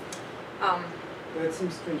 But it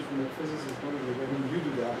seems strange from a physicist point of view. I mean, you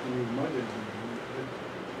do that when you model it.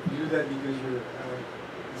 You do that because you're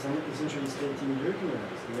essentially stating your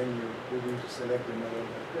ignorance, and then you're going to select a model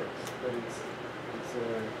that works. But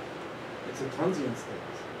it's a transient state.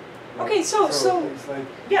 Right? Okay, so it's like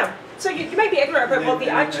yeah. So you might be ignorant about what the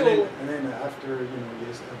actual. And then after you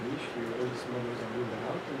establish all these models are ruled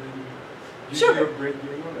out, and then you Sure. upgrade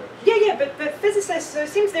your model. Yeah, but physicists. So it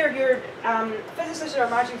seems physicists are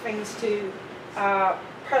imagining things to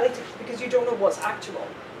partly because you don't know what's actual.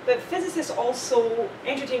 But physicists also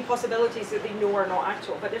entertain possibilities that they know are not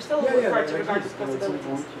actual, but they're still required to regard as possibilities. At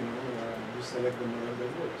some point, you select the model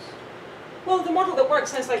that works. Well, the model that works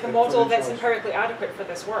sounds like the Like model for the that's charge. empirically adequate for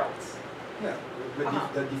this world. Yeah, but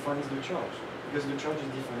that defines the charge, because the charge is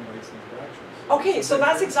defined by its interactions. Okay, so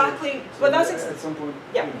that's exactly. But that's at some point.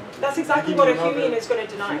 yeah, that's if you exactly give what me a another- Humean is going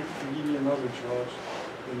to deny. If you give me another charge,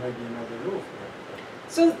 there might be another law for that.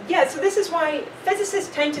 So yeah, so this is why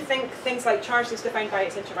physicists tend to think things like charge is defined by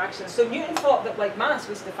its interactions. So Newton thought that like mass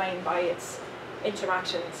was defined by its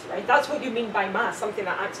interactions, right? That's what you mean by mass, something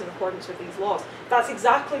that acts in accordance with these laws. That's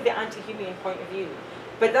exactly the anti-Humean point of view.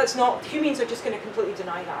 But that's not, Humeans are just going to completely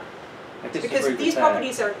deny that. I disagree Because with these that.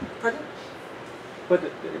 properties are, pardon? But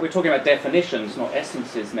we're talking about definitions, not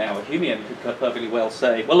essences now. A Humean could perfectly well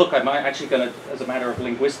say, well, look, I'm actually going to, as a matter of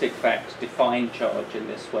linguistic fact, define charge in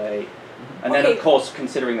this way. And then, of course,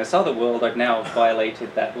 considering this other world, I've now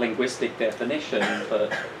violated that linguistic definition,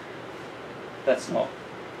 but that's not,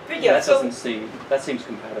 But yeah, that seems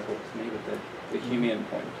compatible to me with the Humean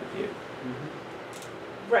point of view.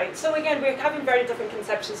 Right, so again, we're having very different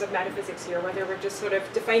conceptions of metaphysics here, whether we're just sort of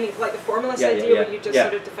defining, like the formalist idea where you just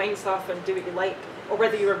sort of define stuff and do what you like, or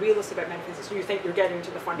whether you're a realist about metaphysics and you think you're getting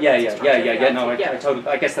to the fundamental structure. No,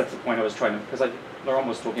 I guess that's the point I was trying to, because they're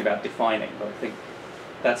almost talking about defining, but I think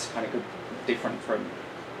that's kind of different from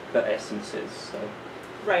the essences. So.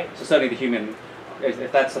 Right. So certainly the Humean,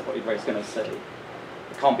 if that's what he's going to say,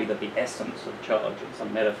 it can't be that the essence of charge in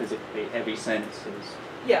some metaphysically heavy sense is.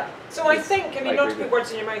 Yeah. So I think, I mean, not to agree put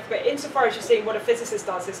words in your mouth, but insofar as you're saying what a physicist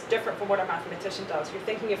does is different from what a mathematician does. You're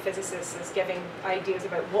thinking of physicists as giving ideas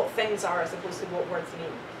about what things are as opposed to what words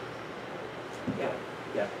mean. Yeah.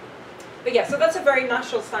 Yeah. But yeah, so that's a very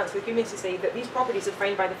natural stance with humans to say that these properties are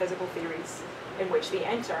defined by the physical theories in which they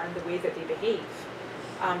enter and the way that they behave.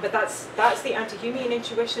 But that's the anti-Humean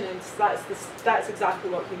intuition, and that's exactly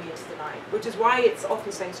what Humeans deny, which is why it's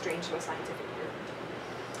often sounds strange to a scientific ear.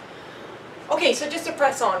 Okay, so just to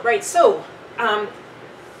press on, right? So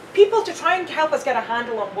people, to try and help us get a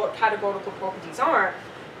handle on what categorical properties are,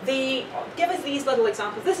 they give us these little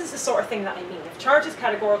examples. This is the sort of thing that I mean. If charge is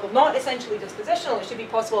categorical, not essentially dispositional, it should be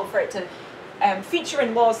possible for it to feature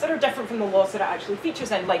in laws that are different from the laws that it actually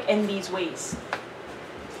features in, like in these ways.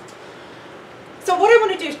 So what I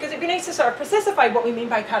want to do, because it'd be nice to sort of specify what we mean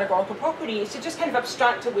by categorical property, is to just kind of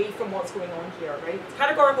abstract away from what's going on here, right?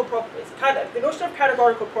 Categorical properties, the notion of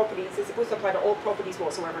categorical properties is supposed to apply to all properties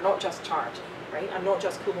whatsoever, not just charge, right? And not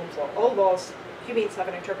just Coulomb's law. All laws, Humeans have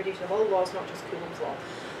an interpretation of all laws, not just Coulomb's law.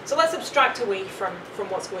 So let's abstract away from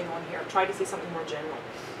what's going on here, try to say something more general.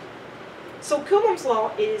 So Coulomb's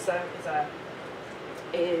law is an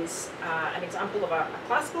example of a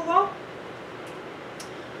classical law.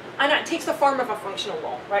 And it takes the form of a functional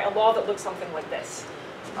law, right? A law that looks something like this.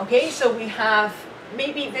 Okay, so we have,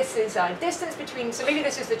 maybe this is a distance between, so maybe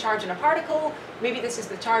this is the charge in a particle, maybe this is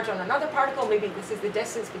the charge on another particle, maybe this is the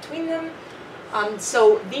distance between them.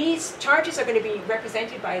 So these charges are going to be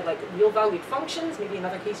represented by like real valued functions, maybe in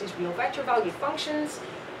other cases real vector valued functions,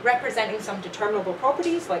 representing some determinable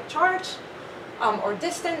properties like charge or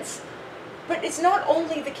distance. But it's not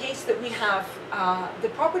only the case that we have the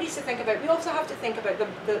properties to think about, we also have to think about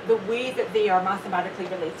the way that they are mathematically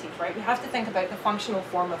related, right? We have to think about the functional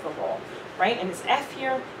form of the law, right? And it's F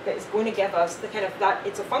here that is going to give us the kind of that,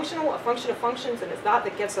 it's a function of functions, and it's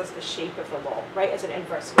that gives us the shape of the law, right? As an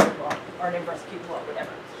inverse square law, or an inverse cube law,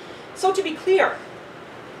 whatever. So to be clear,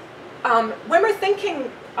 when we're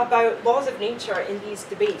thinking about laws of nature in these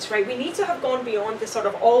debates, right, we need to have gone beyond the sort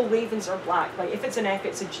of all ravens are black, like if it's an F,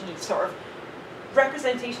 it's a G, sort of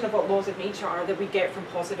representation of what laws of nature are that we get from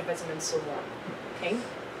positivism and so on, okay?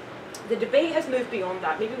 The debate has moved beyond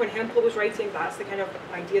that. Maybe when Hempel was writing, that's the kind of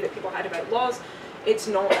idea that people had about laws. It's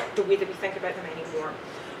not the way that we think about them anymore.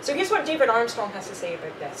 So here's what David Armstrong has to say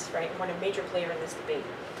about this, right? One a major player in this debate.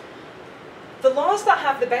 The laws that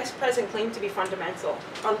have the best present claim to be fundamental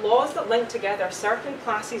are laws that link together certain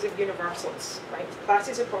classes of universals, right?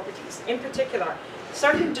 Classes of properties. In particular,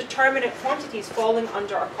 certain determinate quantities falling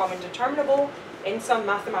under a common determinable in some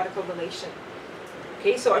mathematical relation.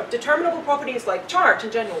 Okay, so a determinable property is like charge in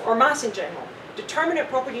general, or mass in general. Determinate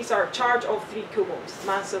properties are charge of 3 coulombs,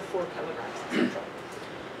 mass of 4 kilograms,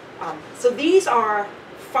 etc. So these are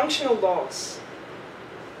functional laws.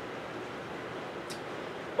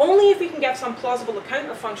 Only if we can give some plausible account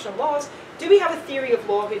of functional laws do we have a theory of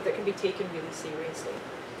lawhood that can be taken really seriously.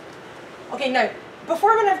 Okay, now,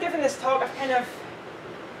 before when I've given this talk, I've kind of,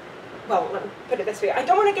 well, let me put it this way. I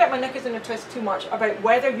don't want to get my knickers in a twist too much about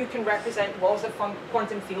whether you can represent laws of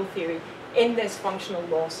quantum field theory in this functional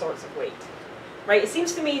law sorts of way. Right? It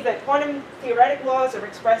seems to me that quantum theoretic laws are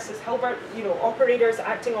expressed as Hilbert, operators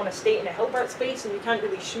acting on a state in a Hilbert space, and you can't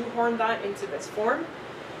really shoehorn that into this form.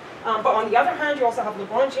 But on the other hand, you also have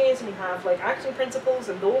Lagrangians, and you have like action principles,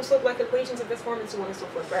 and those look like equations of this form, and so on and so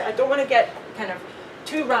forth. Right? I don't want to get kind of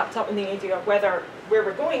too wrapped up in the idea of where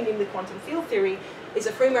we're going, namely quantum field theory, is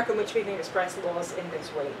a framework in which we can express laws in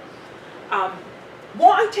this way.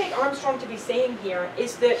 What I take Armstrong to be saying here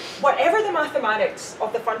is that whatever the mathematics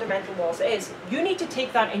of the fundamental laws is, you need to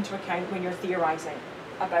take that into account when you're theorizing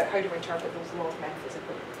about how to interpret those laws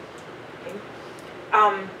metaphysically. Okay?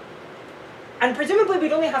 And presumably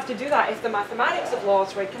we'd only have to do that if the mathematics of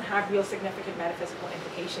laws, right, can have real significant metaphysical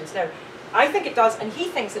implications. Now, I think it does, and he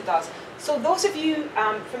thinks it does. So those of you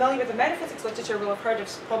familiar with the metaphysics literature will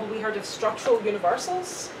have probably heard of structural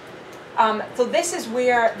universals. So this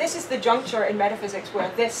is the juncture in metaphysics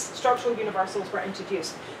where this structural universals were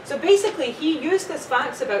introduced. So basically, he used these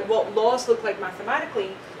facts about what laws look like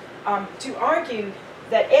mathematically to argue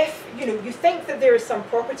that if you think that there is some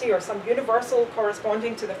property or some universal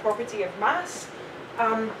corresponding to the property of mass,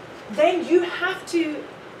 then you have to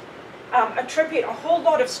attribute a whole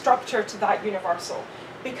lot of structure to that universal,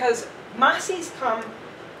 because masses come.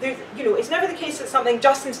 It's never the case that something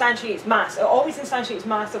just instantiates mass. It always instantiates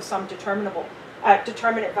mass of some determinate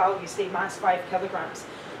value, say mass 5 kilograms.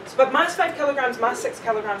 But mass 5 kilograms, mass 6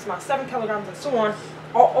 kilograms, mass 7 kilograms, and so on,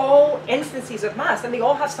 are all instances of mass, and they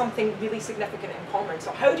all have something really significant in common.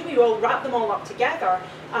 So how do we all wrap them all up together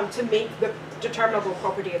to make the determinable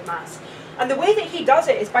property of mass? And the way that he does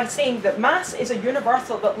it is by saying that mass is a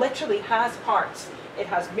universal that literally has parts. It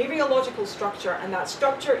has mereological structure, and that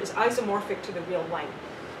structure is isomorphic to the real line.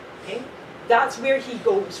 Okay? That's where he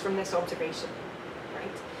goes from this observation,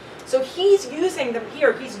 right? So he's using them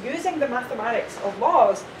here. He's using the mathematics of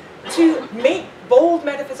laws to make bold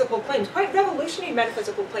metaphysical claims, quite revolutionary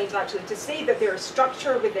metaphysical claims actually, to say that there is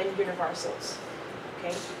structure within universals.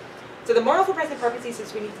 Okay? So the moral for present purposes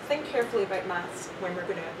is we need to think carefully about maths when we're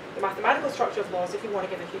going to, the mathematical structure of laws if you want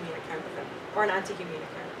to give a Humean account of them, or an anti-Humean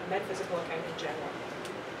account, a metaphysical account in general.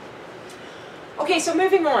 Okay, so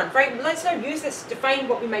moving on, right, let's now use this to define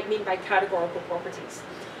what we might mean by categorical properties.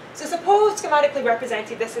 So suppose, schematically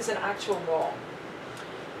represented, this is an actual law.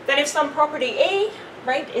 Then if some property A,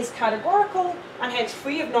 right, is categorical and hence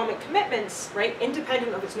free of nomic commitments, right,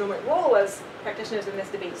 independent of its nomic role, as practitioners in this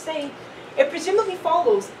debate say, it presumably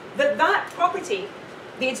follows that that property,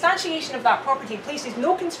 the instantiation of that property, places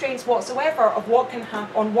no constraints whatsoever of what can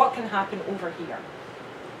happen over here.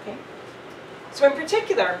 Okay? So in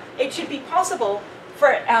particular, it should be possible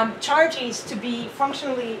for charges to be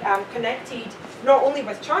functionally connected not only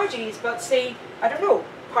with charges, but say, I don't know,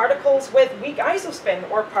 particles with weak isospin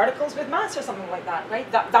or particles with mass or something like that, right?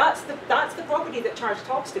 That's the property that charge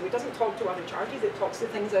talks to. It doesn't talk to other charges, it talks to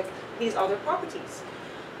things like these other properties.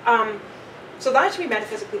 So that should be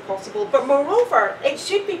metaphysically possible, but moreover, it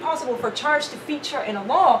should be possible for charge to feature in a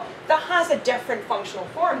law that has a different functional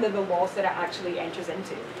form than the laws that it actually enters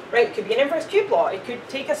into, right? It could be an inverse cube law, it could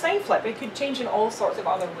take a sign flip, it could change in all sorts of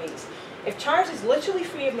other ways. If charge is literally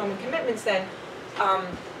free of nomic commitments, then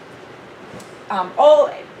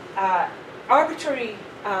all arbitrary,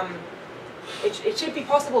 it should be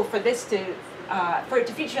possible for this to, for it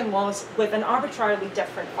to feature in laws with an arbitrarily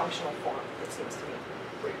different functional form, it seems to me.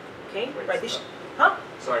 Wait. Okay, Wait, right? stop. Huh?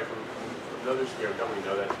 Sorry, from Noether's theorem, don't we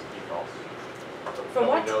know that to be false? From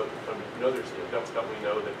what? From Noether's theorem, don't we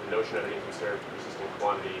know that the notion of any conserved persistent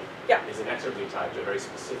quantity is inexorably tied to a very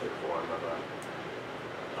specific form of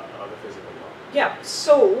a physical law? Yeah,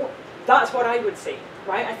 so that's what I would say,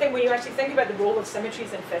 right? I think when you actually think about the role of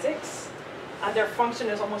symmetries in physics, and their function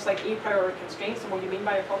is almost like a priori constraints, and what you mean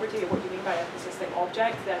by a property or what you mean by a persistent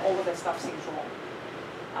object, then all of this stuff seems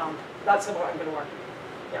wrong. That's what I'm going to work.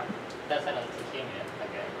 Yeah. That's an anti-Humean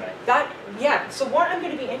again, right? So what I'm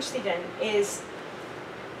going to be interested in is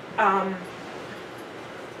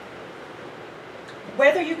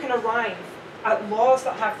whether you can arrive at laws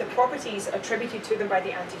that have the properties attributed to them by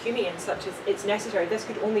the anti-Humeans, such as it's necessary, this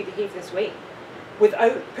could only behave this way,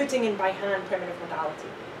 without putting in by hand primitive modality.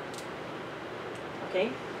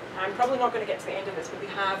 Okay? I'm probably not going to get to the end of this, but we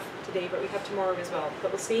have today, but we have tomorrow as well.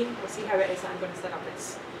 But we'll see how it is that I'm going to set up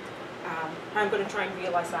this. I'm going to try and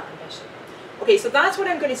realize that ambition. Okay, so that's what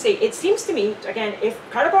I'm going to say. It seems to me, again, if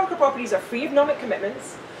categorical properties are free of nomic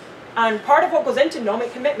commitments, and part of what goes into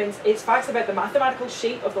nomic commitments is facts about the mathematical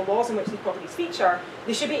shape of the laws in which these properties feature,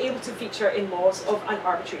 they should be able to feature in laws of an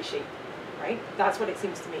arbitrary shape, right? That's what it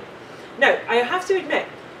seems to me. Now, I have to admit,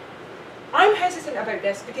 I'm hesitant about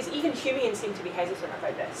this because even Humeans seem to be hesitant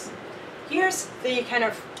about this. Here's the kind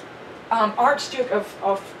of archduke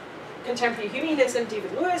of contemporary Humeanism,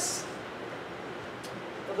 David Lewis,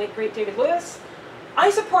 the late great David Lewis. I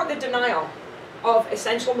support the denial of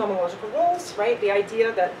essential nomological roles, right? The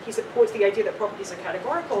idea that he supports the idea that properties are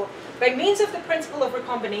categorical by means of the principle of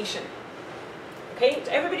recombination. Okay,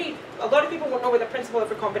 everybody, a lot of people won't know what the principle of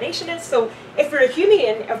recombination is. So if you're a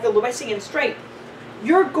Humean of the Lewisian stripe,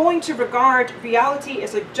 you're going to regard reality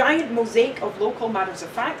as a giant mosaic of local matters of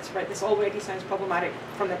fact, right? This already sounds problematic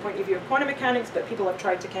from the point of view of quantum mechanics, but people have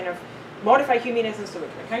tried to kind of modify Humeanism so we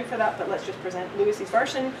can account for that, but let's just present Lewis's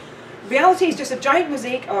version. Reality is just a giant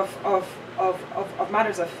mosaic of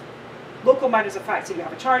matters of, local matters of fact. So you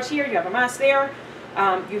have a charge here, you have a mass there,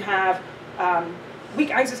 you have weak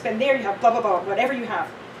isospin there, you have blah, blah, blah, whatever you have.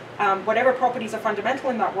 Whatever properties are fundamental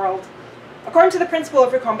in that world. According to the principle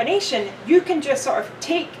of recombination, you can just sort of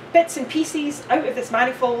take bits and pieces out of this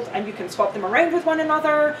manifold and you can swap them around with one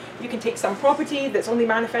another. You can take some property that's only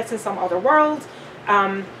manifest in some other world,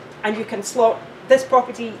 and you can slot this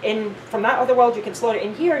property in from that other world, you can slot it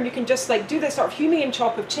in here, and you can just like do this sort of Humean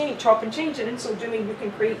chop and change, and in so doing you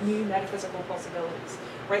can create new metaphysical possibilities.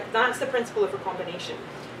 Right? That's the principle of recombination.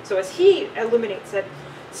 So as he illuminates it,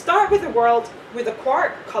 start with a world where the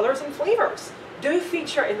quark colors and flavors do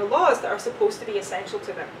feature in the laws that are supposed to be essential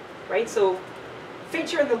to them, right? So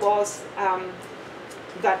feature in the laws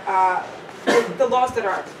the laws that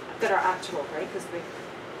are actual, right? Because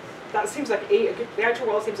that seems like the actual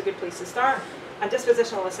world seems a good place to start. And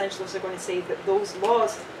dispositional essentialists are going to say that those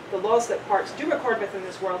laws, the laws that quarks do record within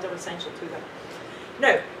this world, are essential to them.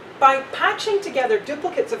 Now, by patching together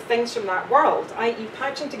duplicates of things from that world, i.e.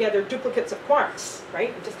 patching together duplicates of quarks,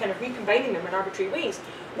 right, and just kind of recombining them in arbitrary ways,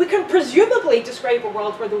 we can presumably describe a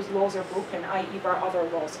world where those laws are broken, i.e. where other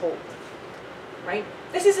laws hold, right?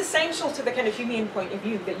 This is essential to the kind of Humean point of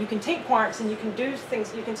view, that you can take quarks and you can do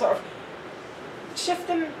things, you can sort of shift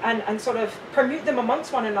them and sort of permute them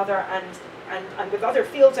amongst one another and with other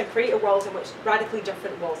fields and create a world in which radically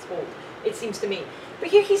different laws hold, it seems to me. But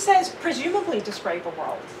here he says, presumably describe a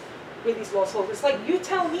world where these laws hold. It's like, you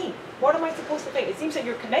tell me, what am I supposed to think? It seems that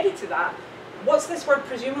you're committed to that. What's this word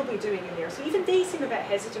presumably doing in there? So even they seem a bit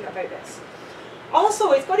hesitant about this.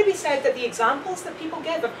 Also, it's got to be said that the examples that people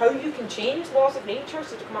give of how you can change laws of nature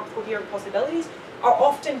so to come up with coherent possibilities are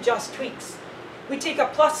often just tweaks. We take a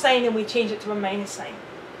plus sign and we change it to a minus sign.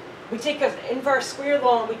 We take an inverse square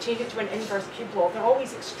law and we change it to an inverse cube law. They're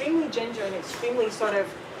always extremely ginger and extremely sort of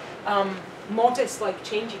modest-like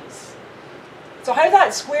changes. So how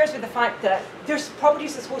that squares with the fact that there's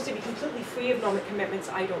properties that are supposed to be completely free of nomic commitments,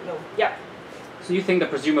 I don't know. Yeah. So you think that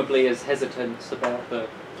presumably is hesitance about the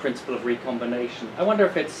principle of recombination. I wonder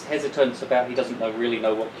if it's hesitance about he doesn't really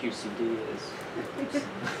know what QCD is.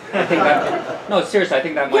 I think that, no, seriously, I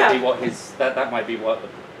think that might be what his, that might be what,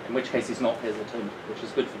 in which case he's not hesitant, which is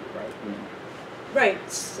good for you, right? Right.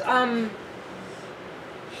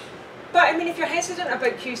 But I mean, if you're hesitant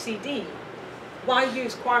about QCD, why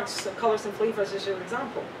use quarks, colours and flavours as your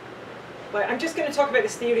example? But I'm just going to talk about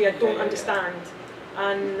this theory I don't understand.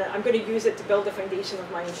 And I'm going to use it to build the foundation of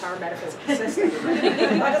my entire metaphysical system.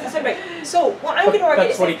 That doesn't sound right. So what I'm going to argue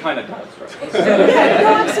that's what he kind of does, right? Yeah,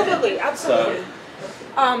 no, absolutely, absolutely.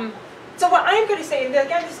 So what I'm going to say, and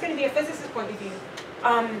again, this is going to be a physicist's point of view,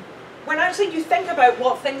 when actually you think about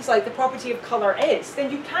what things like the property of colour is, then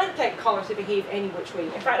you can't get colour to behave any which way.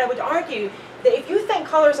 In fact, I would argue that if you think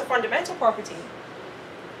colour is a fundamental property,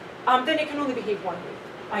 then it can only behave one way,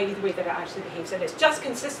 i.e. the way that it actually behaves, and it's just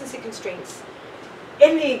consistency constraints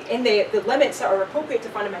in the limits that are appropriate to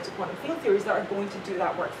fundamental quantum field theories that are going to do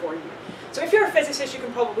that work for you. So if you're a physicist, you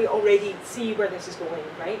can probably already see where this is going,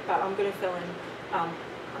 right? But I'm going to fill in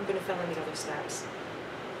the other steps.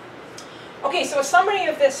 Okay, so a summary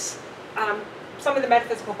of this, some of the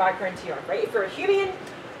metaphysical background here, right? If you're a Humean,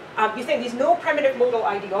 you think there's no primitive modal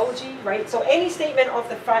ideology, right? So any statement of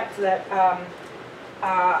the fact that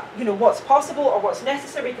you know, what's possible or what's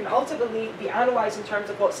necessary can ultimately be analysed in terms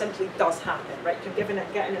of what simply does happen, right? You can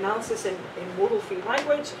get an analysis in modal-free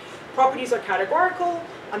language. Properties are categorical,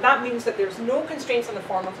 and that means that there's no constraints on the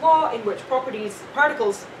form of law in which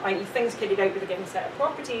particles, i.e. things carried out with a given set of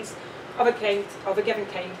properties of a given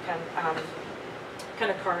kind can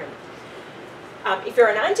occur in. If you're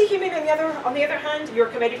an anti-Humean, on the other hand, you're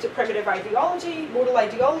committed to primitive ideology. Modal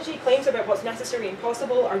ideology, claims about what's necessary and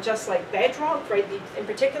possible are just like bedrock, right? In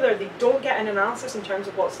particular, they don't get an analysis in terms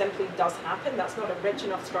of what simply does happen. That's not a rich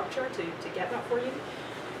enough structure to get that for you.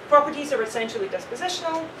 Properties are essentially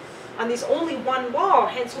dispositional, and there's only one law,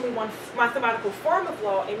 hence only one mathematical form of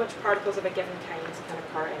law in which particles of a given kind can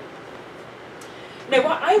occur in. Now,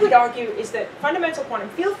 what I would argue is that fundamental quantum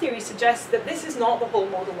field theory suggests that this is not the whole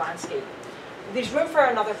modal landscape. There's room for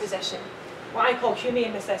another position, what I call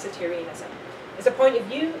Humean necessitarianism. It's a point of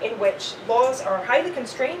view in which laws are highly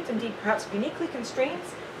constrained, indeed perhaps uniquely constrained,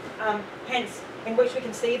 hence in which we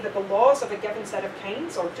can say that the laws of a given set of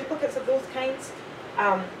kinds, or duplicates of those kinds,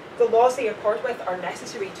 the laws they accord with are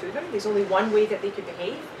necessary to them. There's only one way that they could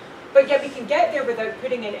behave, but yet we can get there without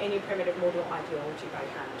putting in any primitive modal ideology by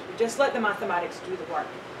hand. We just let the mathematics do the work,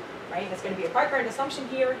 right? There's going to be a background assumption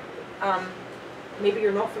here, maybe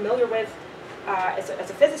you're not familiar with, as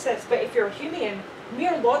a physicist, but if you're a Humean,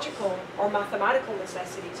 mere logical or mathematical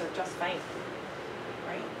necessities are just fine,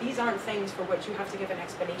 right? These aren't things for which you have to give an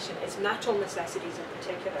explanation. It's natural necessities in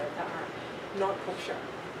particular that are not kosher.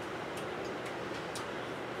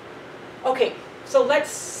 Okay, so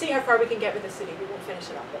let's see how far we can get with this city. We won't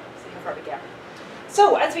finish it up, but see how far we get.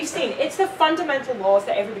 So, as we've seen, it's the fundamental laws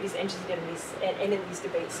that everybody's interested in these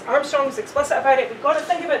debates. Armstrong's explicit about it. We've got to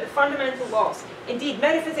think about the fundamental laws. Indeed,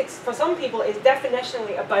 metaphysics, for some people, is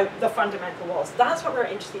definitionally about the fundamental laws. That's what we're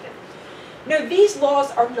interested in. Now, these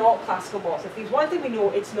laws are not classical laws. If there's one thing we know,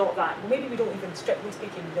 it's not that. Well, maybe we don't even, strictly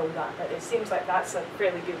speaking, know that, but it seems like that's a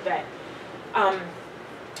fairly good bet.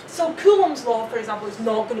 So Coulomb's law, for example, is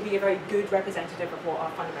not going to be a very good representative of what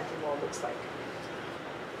our fundamental law looks like.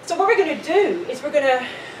 So what we're going to do is we're going to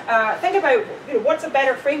think about, what's a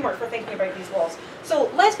better framework for thinking about these laws. So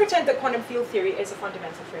let's pretend that quantum field theory is a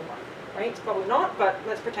fundamental framework, right? It's probably not, but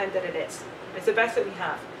let's pretend that it is. It's the best that we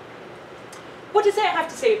have. What does it have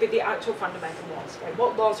to say about the actual fundamental laws, right?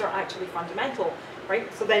 What laws are actually fundamental,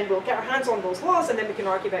 right? So then we'll get our hands on those laws, and then we can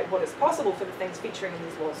argue about what is possible for the things featuring in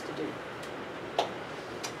these laws to do.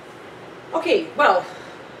 Okay, well,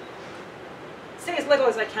 say as little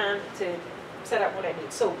as I can to set up what I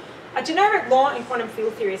need. So, a generic law in quantum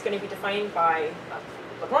field theory is going to be defined by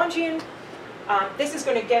Lagrangian. This is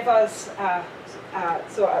going to give us a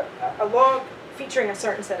law featuring a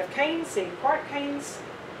certain set of kinds, say quark kinds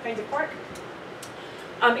of quark.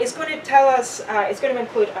 It's going to tell us, it's going to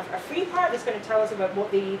include a free part. It's going to tell us about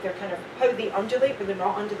what they're kind of, how they undulate, but they're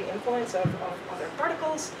not under the influence of other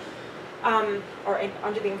particles, or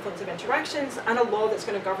under the influence of interactions, and a law that's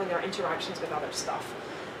going to govern their interactions with other stuff.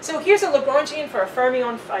 So here's a Lagrangian for a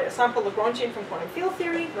fermion, a sample Lagrangian from quantum field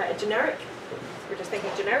theory, right, a generic. We're just thinking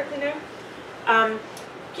generically now.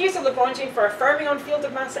 Here's a Lagrangian for a fermion field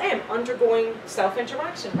of mass m undergoing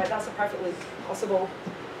self-interaction, right? That's a perfectly possible,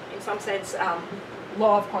 in some sense,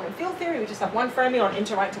 law of quantum field theory. We just have one fermion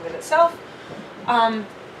interacting with itself.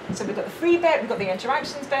 So we've got the free bit, we've got the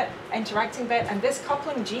interacting bit, and this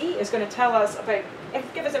coupling G is going to tell us about,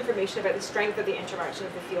 give us information about the strength of the interaction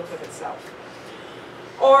of the field with itself.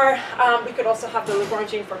 Or we could also have the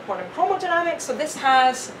Lagrangian for quantum chromodynamics. So this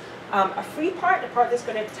has a free part, the part that's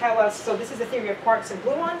going to tell us, so this is the theory of quarks and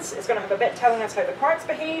gluons. It's going to have a bit telling us how the quarks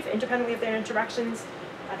behave independently of their interactions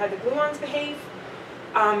and how the gluons behave.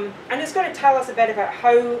 And it's going to tell us a bit about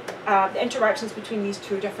how the interactions between these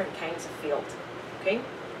two different kinds of field. Okay?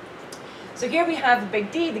 So here we have the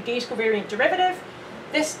big D, the gauge covariant derivative.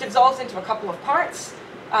 This dissolves into a couple of parts.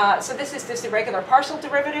 So this is this irregular partial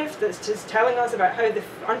derivative that's just telling us about how the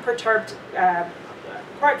unperturbed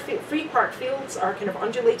free quark fields are kind of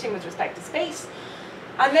undulating with respect to space.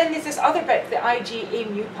 And then there's this other bit, the IgA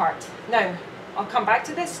mu part. Now, I'll come back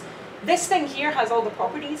to this. This thing here has all the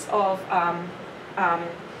properties of a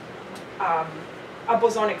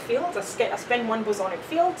bosonic field, a spin 1 bosonic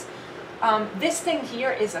field. This thing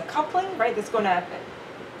here is a coupling, right? That's going to,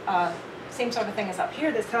 same sort of thing as up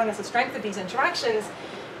here, that's telling us the strength of these interactions.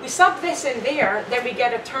 We sub this in there, then we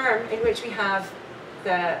get a term in which we have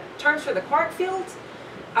the terms for the quark field,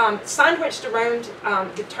 sandwiched around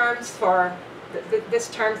the terms for this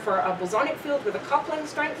term for a bosonic field with a coupling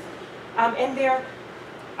strength in there.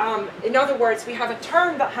 In other words, we have a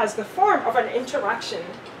term that has the form of an interaction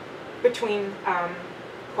between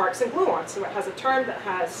quarks and gluons. So it has a term that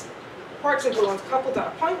has quarks and gluons coupled at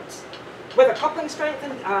a point with a coupling strength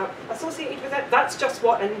associated with it. That's just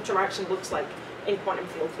what an interaction looks like in quantum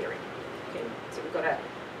field theory. Okay, so we've got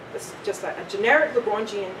just a generic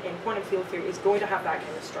Lagrangian in quantum field theory is going to have that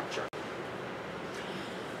kind of structure.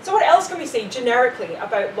 So what else can we say generically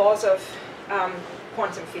about laws of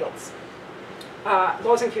quantum fields?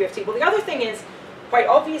 Laws in QFT. Well, the other thing is, quite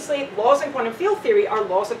obviously, laws in quantum field theory are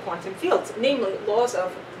laws of quantum fields, namely laws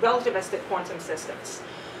of relativistic quantum systems.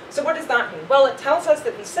 So what does that mean? Well, it tells us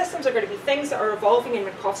that these systems are going to be things that are evolving in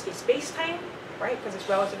Minkowski spacetime, right, because it's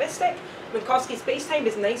relativistic. Minkowski spacetime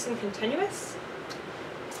is nice and continuous.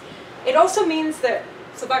 It also means that,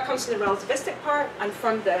 so that comes from the relativistic part, and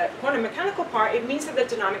from the quantum mechanical part, it means that the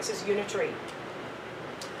dynamics is unitary.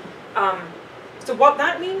 So what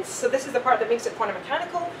that means, so this is the part that makes it quantum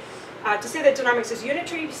mechanical. To say that dynamics is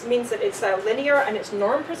unitary means that it's linear and it's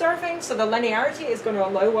norm preserving. So the linearity is going to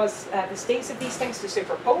allow us the states of these things to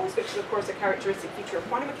superpose, which is of course a characteristic feature of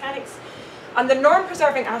quantum mechanics. And the norm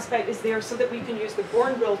preserving aspect is there so that we can use the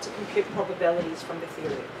Born rule to compute probabilities from the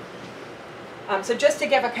theory. So just to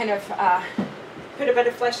give a kind of, put a bit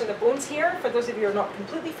of flesh on the bones here, for those of you who are not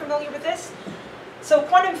completely familiar with this. So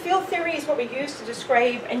quantum field theory is what we use to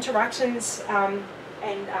describe interactions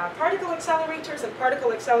in particle accelerators, and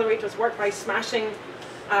particle accelerators work by smashing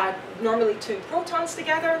normally two protons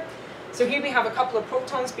together. So here we have a couple of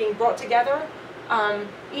protons being brought together.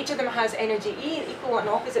 Each of them has energy E, equal and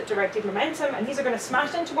opposite directed momentum, and these are going to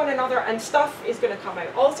smash into one another, and stuff is going to come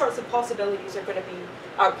out. All sorts of possibilities are going to be,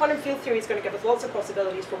 quantum field theory is going to give us lots of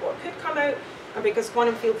possibilities for what could come out, and because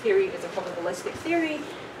quantum field theory is a probabilistic theory,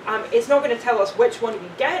 it's not going to tell us which one we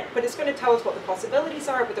get, but it's going to tell us what the possibilities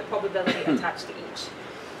are with the probability attached to each.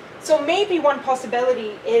 So maybe one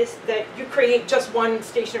possibility is that you create just one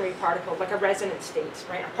stationary particle, like a resonant state,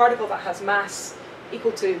 right? A particle that has mass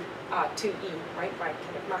equal to 2e, right? By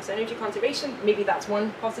kind of mass energy conservation. Maybe that's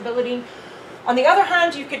one possibility. On the other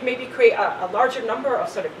hand, you could maybe create a larger number of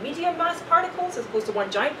sort of medium mass particles as opposed to one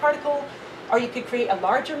giant particle. Or you could create a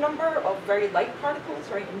larger number of very light particles,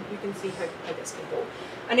 right? And you can see how this can go.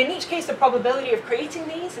 And in each case, the probability of creating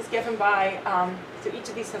these is given by, so each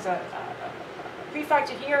of these has a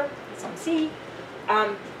prefactor here, some C.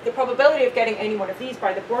 The probability of getting any one of these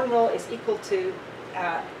by the Born rule is equal to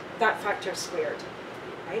that factor squared,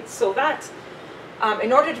 right? So that,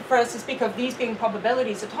 in order for us to speak of these being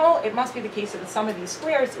probabilities at all, it must be the case that the sum of these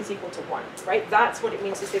squares is equal to 1, right? That's what it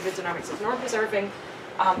means to say the dynamics is norm preserving.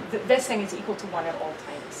 This thing is equal to 1 at all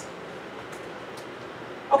times.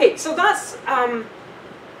 Okay, so that's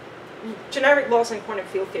generic laws in quantum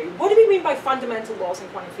field theory. What do we mean by fundamental laws in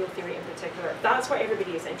quantum field theory in particular? That's what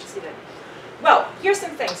everybody is interested in. Well, here's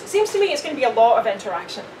some things. It seems to me it's going to be a law of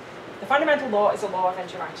interaction. The fundamental law is a law of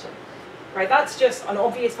interaction. Right, that's just an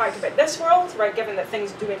obvious fact about this world, right, given that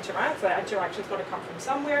things do interact, that interaction's got to come from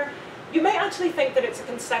somewhere. You may actually think that it's a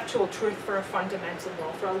conceptual truth for a fundamental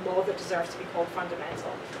law, for a law that deserves to be called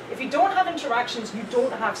fundamental. If you don't have interactions, you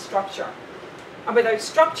don't have structure. And without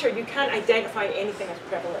structure, you can't identify anything as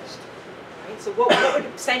privileged. Right? So what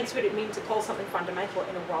sense would it mean to call something fundamental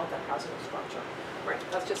in a world that has no structure? Right,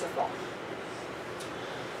 that's just a thought.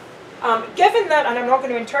 Given that, and I'm not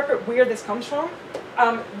going to interpret where this comes from,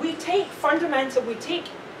 we take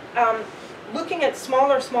looking at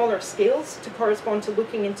smaller scales to correspond to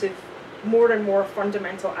looking into more and more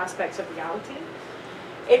fundamental aspects of reality.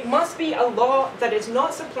 It must be a law that is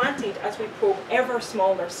not supplanted as we probe ever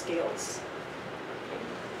smaller scales.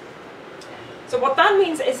 So what that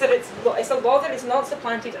means is that it's a law that is not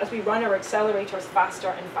supplanted as we run our accelerators faster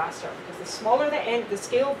and faster. Because the smaller the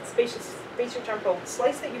scale, spatial-temporal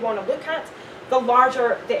slice that you want to look at, the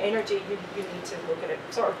larger the energy you need to look at it,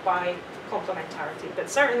 sort of by complementarity. But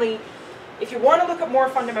certainly, if you want to look at more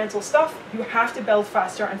fundamental stuff, you have to build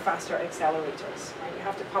faster and faster accelerators. Right? You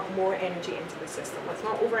have to pump more energy into the system. Let's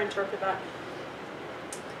not overinterpret that.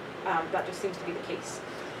 That just seems to be the case.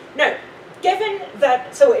 Now, given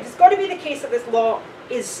that, so it's got to be the case that this law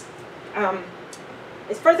is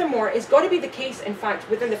furthermore, it's got to be the case, in fact,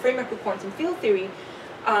 within the framework of quantum field theory,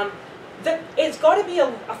 that it's got to be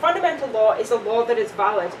a fundamental law is a law that is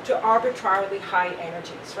valid to arbitrarily high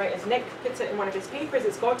energies, right? As Nick puts it in one of his papers,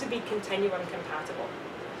 it's got to be continuum compatible.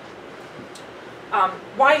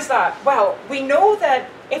 Why is that? Well, we know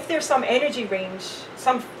that if there's some energy range,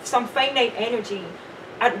 some finite energy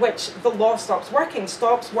at which the law stops working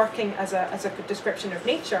as a description of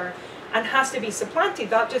nature, and has to be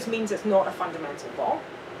supplanted, that just means it's not a fundamental law,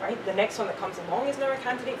 right? The next one that comes along is now a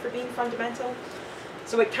candidate for being fundamental.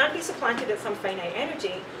 So it can't be supplanted at some finite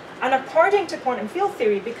energy. And according to quantum field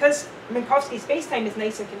theory, because Minkowski's spacetime is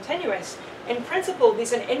nice and continuous, in principle,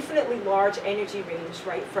 there's an infinitely large energy range,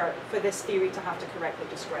 right, for this theory to have to correctly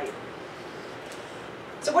describe.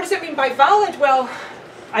 So what does it mean by valid? Well,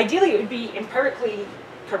 ideally it would be empirically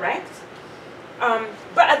correct.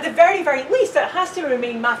 But at the very, very least, it has to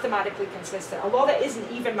remain mathematically consistent. A law that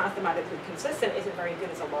isn't even mathematically consistent isn't very good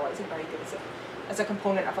as a law, isn't very good as a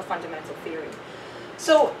component of a fundamental theory.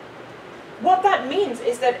 So what that means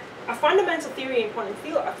is that a fundamental theory in quantum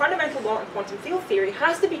field, a fundamental law in quantum field theory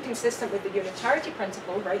has to be consistent with the unitarity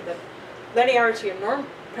principle, right? The linearity and norm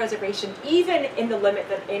preservation, even in the limit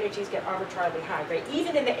that energies get arbitrarily high, right?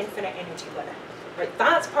 Even in the infinite energy limit, right?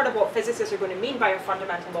 That's part of what physicists are going to mean by a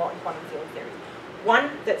fundamental law in quantum field theory. One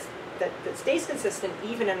that stays consistent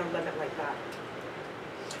even in a limit like that.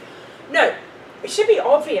 Now, it should be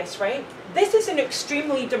obvious, right? This is an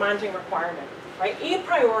extremely demanding requirement. Right? A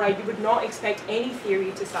priori, you would not expect any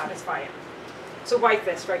theory to satisfy it. So why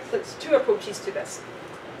this, right? There's two approaches to this.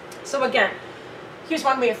 So again, here's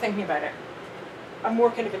one way of thinking about it, a more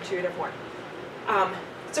kind of intuitive one.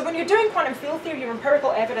 So when you're doing quantum field theory, your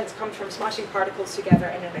empirical evidence comes from smashing particles together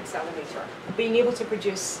in an accelerator, being able to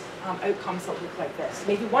produce outcomes that look like this.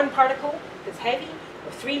 Maybe one particle that's heavy,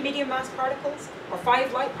 or 3 medium mass particles, or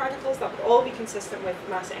 5 light particles that would all be consistent with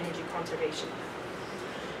mass energy conservation.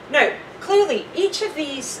 Now, clearly, each of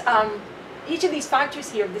these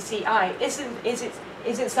factors here, the CI,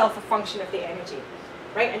 is itself a function of the energy,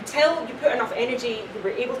 right? Until you put enough energy, you were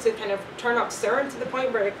able to kind of turn up CERN to the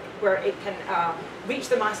point where it can reach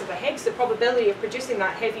the mass of the Higgs. The probability of producing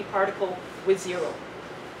that heavy particle was 0,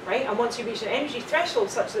 right? And once you reach an energy threshold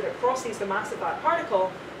such that it crosses the mass of that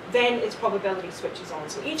particle, then its probability switches on.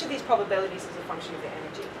 So each of these probabilities is a function of the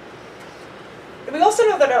energy. We also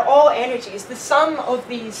know that at all energies, the sum of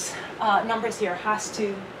these numbers here has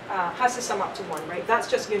to sum up to 1, right? That's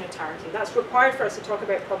just unitarity. That's required for us to talk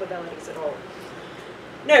about probabilities at all.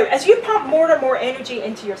 Now, as you pump more and more energy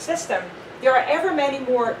into your system, there are ever many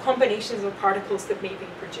more combinations of particles that may be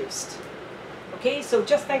produced. Okay, so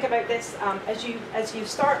just think about this. As you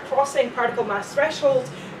start crossing particle mass thresholds,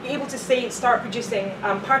 you're able to start producing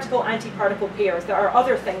particle-antiparticle pairs. There are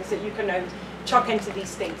other things that you can now chuck into these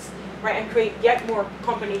states. Right, and create yet more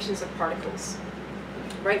combinations of particles,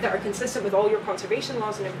 right, that are consistent with all your conservation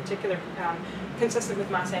laws, and in particular, consistent with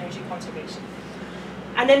mass energy conservation.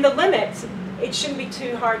 And in the limit, it shouldn't be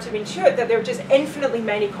too hard to intuit that there are just infinitely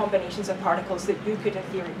many combinations of particles that you could, in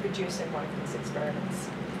theory, produce in one of these experiments.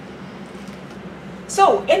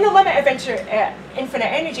 So, in the limit of infinite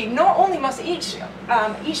energy, not only must each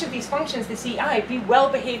of these functions, the CI, be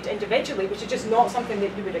well-behaved individually, which is just not something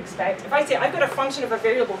that you would expect. If I say I've got a function of a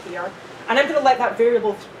variable here, and I'm going to let that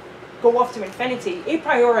variable go off to infinity, a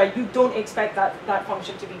priori, you don't expect that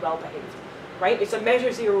function to be well-behaved. right? It's a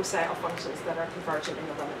measure zero set of functions that are convergent in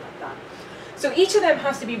the limit like that. So each of them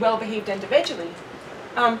has to be well behaved individually,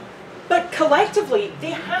 but collectively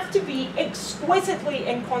they have to be exquisitely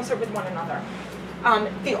in concert with one another.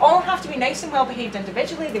 They all have to be nice and well behaved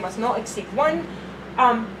individually. They must not exceed 1.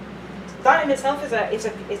 That in itself is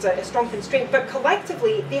a strong constraint, but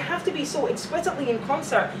collectively they have to be so exquisitely in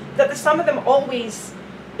concert that the sum of them always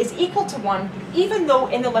is equal to 1, even though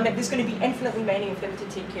in the limit there's going to be infinitely many of them to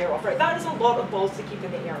take care of. Right? That is a lot of balls to keep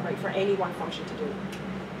in the air, right, for any one function to do.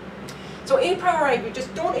 So a priori, we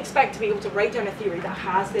just don't expect to be able to write down a theory that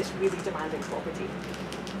has this really demanding property.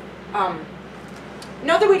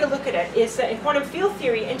 Another way to look at it is that in quantum field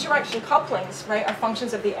theory, interaction couplings, right, are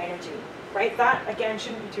functions of the energy. Right? That, again,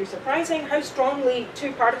 shouldn't be too surprising. How strongly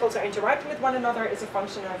two particles are interacting with one another is a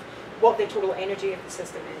function of what the total energy of the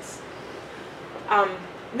system is.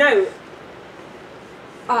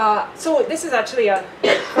 So this is actually a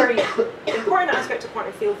very important aspect of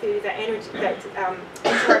quantum field theory, that interaction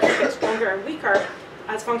gets stronger and weaker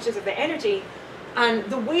as functions of the energy. And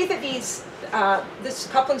the way that this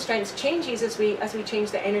coupling strength changes as we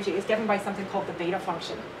change the energy is given by something called the beta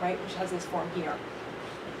function, right, which has this form here.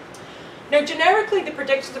 Now, generically, the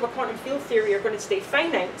predictions of a quantum field theory are going to stay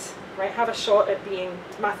finite, right? Have a shot at being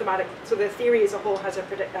mathematical. So the theory as a whole has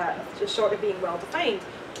a shot at being well defined,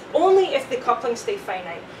 only if the couplings stay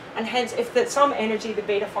finite, and hence if at some energy the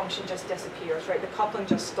beta function just disappears, right? The coupling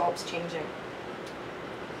just stops changing.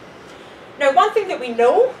 Now, one thing that we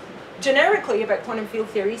know generically about quantum field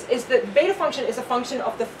theories is that the beta function is a function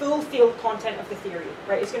of the full field content of the theory,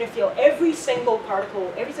 right? It's going to field every single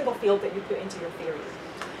particle, every single field that you put into your theory.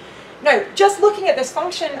 Now, just looking at this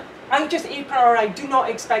function, I just a priori do not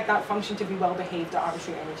expect that function to be well behaved at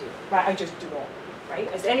arbitrary energy. Right? I just do not.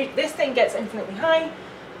 Right? As this thing gets infinitely high,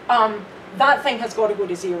 that thing has got to go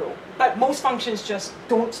to 0. But most functions just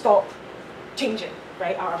don't stop changing,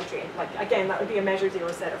 right? At arbitrary. Like again, that would be a measure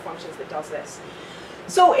zero set of functions that does this.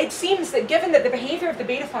 So it seems that given that the behavior of the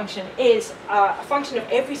beta function is a function of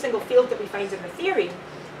every single field that we find in the theory,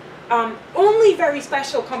 only very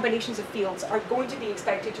special combinations of fields are going to be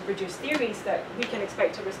expected to produce theories that we can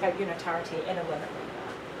expect to respect unitarity in a limit like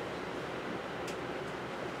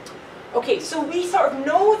that. Okay, so we sort of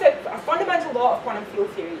know that a fundamental law of quantum field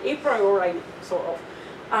theory, a priori sort of,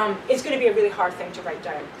 is going to be a really hard thing to write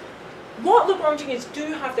down. What Lagrangians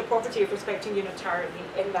do have the property of respecting unitarity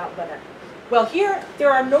in that limit? Well, here,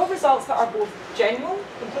 there are no results that are both general,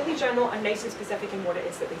 completely general, and nice and specific in what it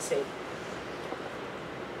is that they say.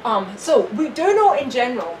 So we do know in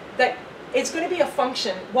general that it's going to be a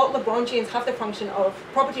function, what Lagrangians have the function of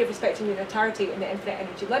property of respecting unitarity in the infinite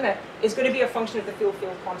energy limit is going to be a function of the full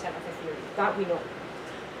field content of the theory. That we know.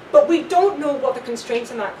 But we don't know what the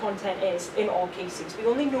constraints in that content is in all cases. We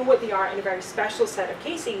only know what they are in a very special set of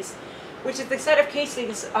cases, which is the set of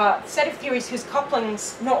cases, set of theories whose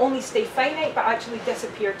couplings not only stay finite but actually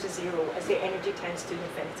disappear to 0 as the energy tends to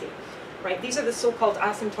infinity. Right? These are the so-called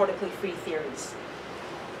asymptotically free theories.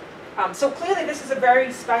 So clearly this is a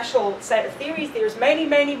very special set of theories. There's many,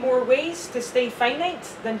 many more ways to stay finite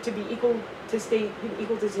than to be equal to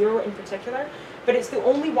 0 in particular. But it's the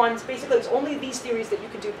only ones, basically it's only these theories that you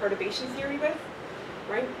could do perturbation theory with,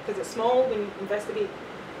 right? Because it's small when you investigate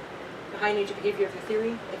the high energy behavior of the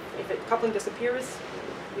theory. If the coupling disappears,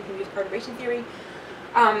 you can use perturbation theory.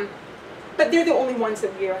 But they're the only ones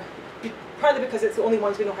that we are, partly because it's the only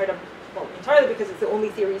ones we know how to, well, entirely because it's the only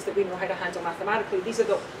theories that we know how to handle mathematically. These are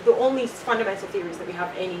the only fundamental theories that we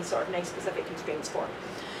have any sort of nice specific constraints for.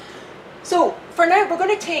 So for now, we're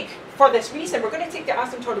going to take, for this reason, we're going to take the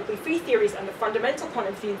asymptotically free theories and the fundamental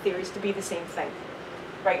quantum field theories to be the same thing.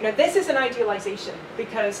 Right, now this is an idealization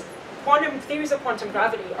because quantum theories of quantum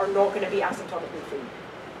gravity are not going to be asymptotically free.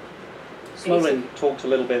 Smolin talked a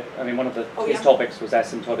little bit, I mean one of his topics was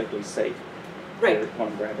asymptotically safe. Right. For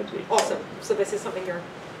quantum gravity. Awesome. So this is something you're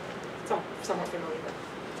somewhat familiar with.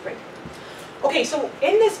 Great. Okay, so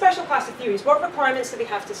in this special class of theories, what requirements do they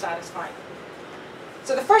have to satisfy?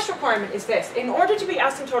 So the first requirement is this. In order to be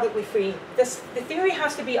asymptotically free, the theory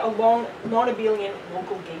has to be a long, non-abelian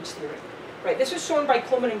local gauge theory. Right? This was shown by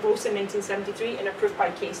Coleman-Gross in 1973 and approved by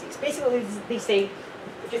Casey's. Basically, they say,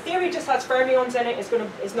 if your theory just has fermions in it,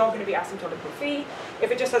 it's not going to be asymptotically free. If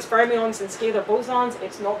it just has fermions and scalar bosons,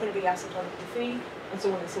 it's not going to be asymptotically free, and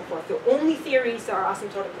so on and so forth. The only theories that are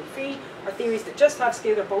asymptotically free are theories that just have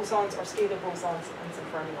scalar bosons or scalar bosons and some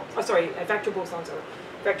fermions. Oh, sorry, vector bosons or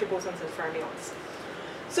vector bosons and fermions.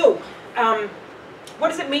 So, what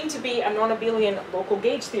does it mean to be a non-abelian local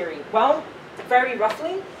gauge theory? Well, very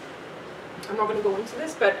roughly, I'm not going to go into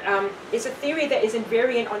this, but it's a theory that is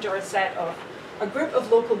invariant under a set of a group of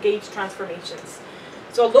local gauge transformations.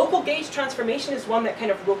 So a local gauge transformation is one that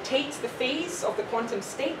kind of rotates the phase of the quantum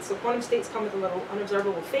state. So quantum states come with a little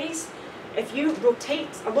unobservable phase. If you rotate,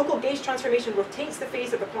 a local gauge transformation rotates the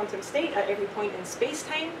phase of the quantum state at every point in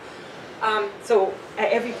space-time. So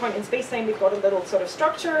at every point in space-time, we've got a little sort of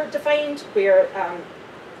structure defined where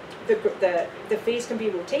the phase can be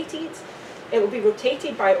rotated. It will be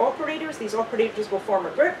rotated by operators. These operators will form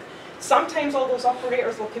a group. Sometimes all those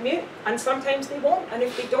operators will commute, and sometimes they won't. And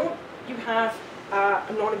if they don't, you have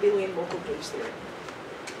a non-abelian local gauge theory.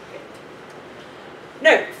 Okay.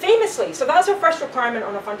 Now, famously, so that's our first requirement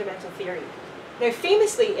on a fundamental theory. Now,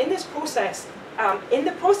 famously, in this process, in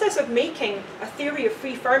the process of making a theory of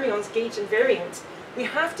free fermions gauge invariant, we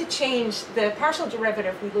have to change the partial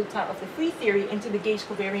derivative we looked at of the free theory into the gauge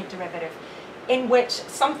covariant derivative, in which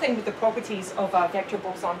something with the properties of a vector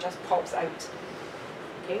boson just pops out.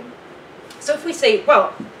 Okay? So if we say,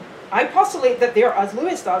 well, I postulate that there, as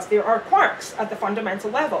Lewis does, there are quarks at the fundamental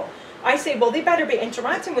level. I say, well, they better be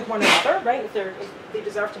interacting with one another, right? If they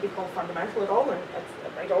deserve to be called fundamental at all, and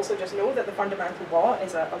I'd also just know that the fundamental law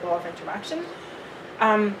is a law of interaction.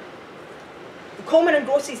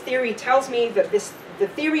 Coleman-Gross theory tells me that the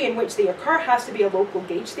theory in which they occur has to be a local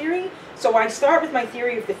gauge theory. So I start with my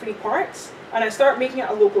theory of the free quarks, and I start making it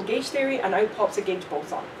a local gauge theory, and out pops a gauge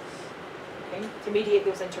boson, okay, to mediate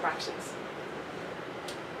those interactions.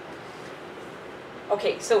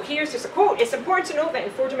 Okay, so here's just a quote. It's important to note that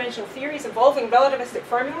in four-dimensional theories involving relativistic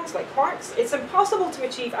fermions like quarks, it's impossible to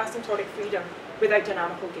achieve asymptotic freedom without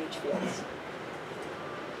dynamical gauge fields.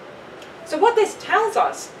 So what this tells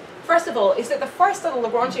us, first of all, is that the first little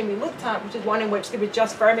Lagrangian we looked at, which is one in which there was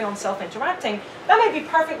just fermions self-interacting, that might be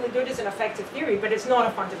perfectly good as an effective theory, but it's not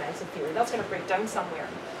a fundamental theory. That's going to break down somewhere.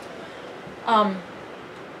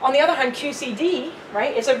 On the other hand, QCD,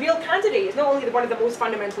 right, is a real candidate. It's not only one of the most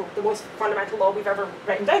fundamental law we've ever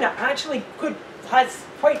written down. It actually could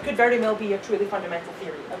very well be a truly fundamental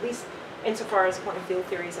theory, at least insofar as quantum field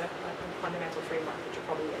theory is a fundamental framework, which it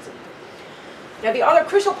probably isn't. Now, the other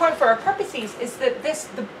crucial point for our purposes is that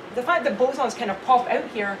the fact that bosons kind of pop out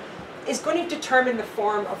here is going to determine the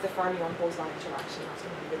form of the fermion-boson interaction. That's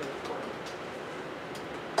going to be really important.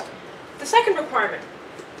 The second requirement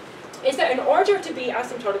is that in order to be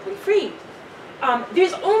asymptotically free,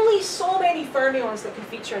 there's only so many fermions that can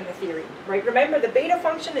feature in the theory, right? Remember, the beta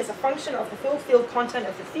function is a function of the full field content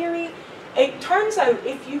of the theory. It turns out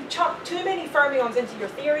if you chuck too many fermions into your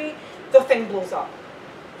theory, the thing blows up.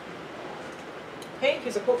 Okay,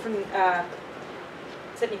 here's a quote from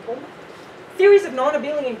Sidney Coleman. Theories of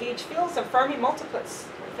non-abelian gauge fields and Fermi multiplets,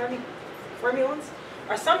 fermions,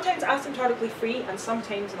 are sometimes asymptotically free and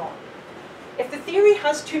sometimes not. If the theory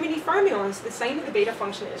has too many fermions, the sign of the beta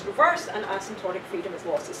function is reversed and asymptotic freedom is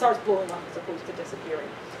lost. It starts blowing up as opposed to disappearing.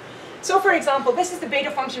 So for example, this is the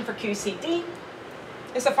beta function for QCD.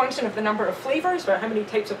 It's a function of the number of flavors, or how many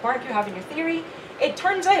types of quark you have in your theory. It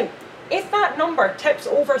turns out, if that number tips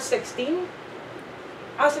over 16,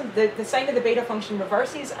 the sign of the beta function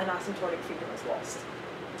reverses and asymptotic freedom is lost.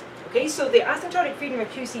 Okay, so the asymptotic freedom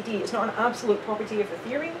of QCD is not an absolute property of the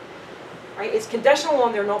theory. Right? It's conditional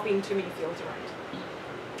on there not being too many fields around.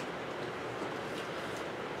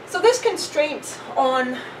 So this constraint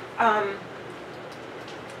on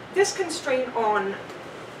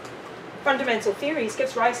fundamental theories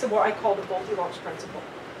gives rise to what I call the Goldilocks principle,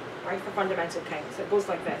 right, for fundamental kinds. It goes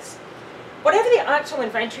like this. Whatever the actual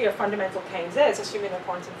inventory of fundamental kinds is, assuming they're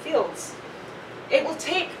quantum fields, it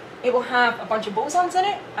will have a bunch of bosons in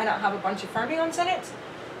it, and it'll have a bunch of fermions in it.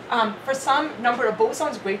 For some number of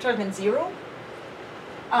bosons greater than 0,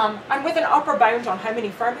 and with an upper bound on how many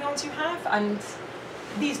fermions you have, and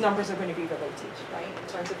these numbers are going to be related, right, in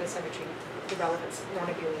terms of the symmetry, the relevance,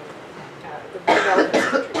 non-abelian, the relevance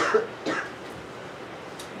symmetry.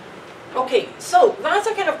 Okay, so that's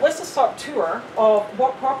a kind of whistle-stop tour of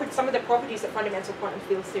what some of the properties that fundamental quantum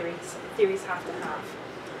field theories have to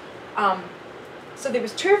have. So there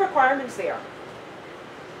was 2 requirements there.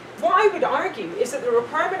 What I would argue is that the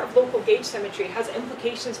requirement of local gauge symmetry has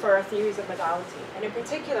implications for our theories of modality. And in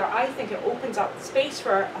particular, I think it opens up space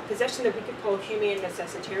for a position that we could call Humean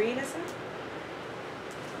necessitarianism.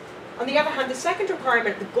 On the other hand, the second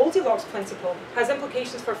requirement, the Goldilocks principle, has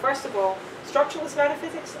implications for, first of all, structuralist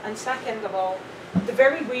metaphysics, and second of all, the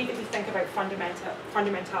very way that we think about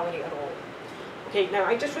fundamentality at all. Okay, now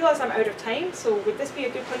I just realised I'm out of time, so would this be a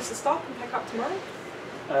good place to stop and pick up tomorrow?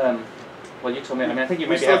 Well, you told me. I mean, I think you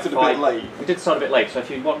maybe have 5. A bit late. We did start a bit late, so if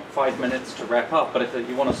you want 5 minutes to wrap up, but if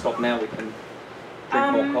you want to stop now, we can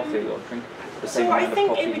drink more coffee or drink the same amount of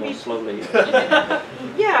coffee more slowly.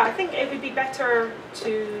 Yeah, I think it would be better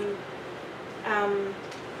to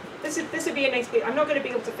this would be a nice. I'm not going to be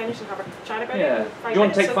able to finish and have a chat about it. Yeah. Do you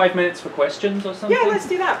want to take 5 minutes for questions or something? Yeah, let's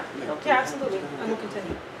do that. Yeah, absolutely, and we'll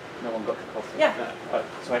continue. No one got the coffee. Yeah.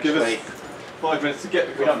 So actually, Give us 5 minutes to get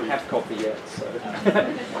the coffee. we don't have coffee yet, so.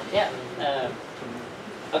 Yeah.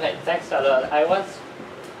 Okay, thanks a lot. I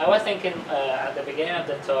was thinking at the beginning of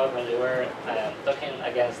the talk when you were talking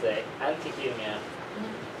against the anti-Humean.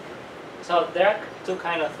 So there are two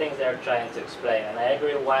kind of things they're trying to explain, and I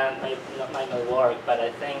agree one might not work, but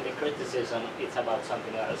I think the criticism is about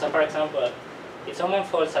something else. So for example, if someone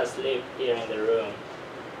falls asleep here in the room,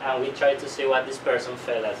 and we try to see what this person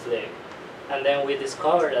fell asleep, and then we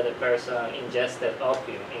discover that the person ingested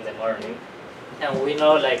opium in the morning, and we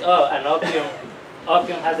know like, oh, an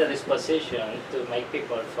opium has a disposition to make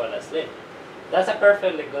people fall asleep. That's a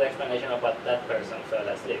perfectly good explanation of what that person fell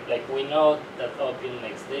asleep. Like we know that opium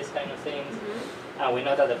makes these kind of things, and we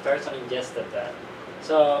know that the person ingested that.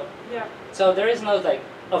 So yeah. So there is no like,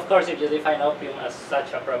 of course, if you define opium as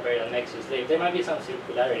such a property that makes you sleep, there might be some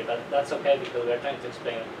circularity, but that's okay because we're trying to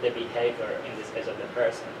explain the behavior in this case of the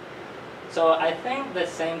person. So I think the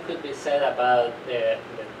same could be said about the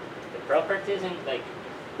properties in like.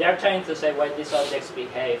 They are trying to say why these objects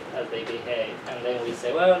behave as they behave, and then we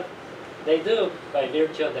say, well, they do by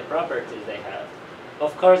virtue of the properties they have.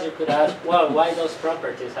 Of course, you could ask, well, why those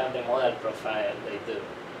properties have the modal profile they do,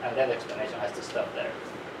 and then the explanation has to stop there.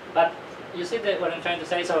 But you see that what I'm trying to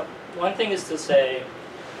say? So one thing is to say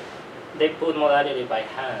they put modality by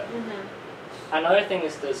hand. Another thing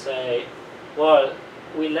is to say, well,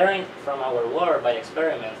 we learn from our work by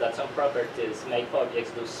experiments that some properties make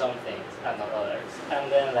objects do some things and not others.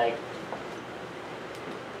 And then like,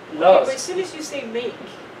 but as soon as you say make,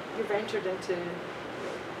 you've entered into...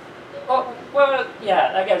 Oh, well,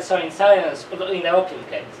 yeah, again, so in science, in the opium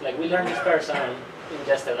case, like we learn this person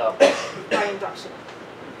ingested opium. By induction.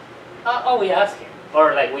 We ask him.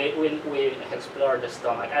 Or like we explore the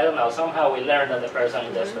stomach. I don't know, somehow we learn that the person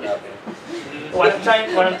ingested opium. What I'm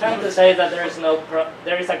trying to say is that there is no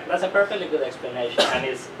that's a perfectly good explanation, and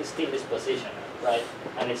it's still dispositional, right?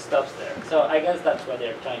 And it stops there. So I guess that's what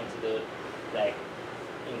they're trying to do, like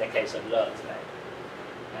in the case of lots. Like,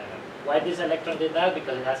 why this electron did that?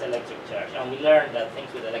 Because it has electric charge, and we learned that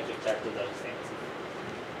things with electric charge do those things.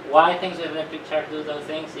 Why things with electric charge do those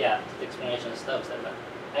things? Yeah, the explanation stops at that.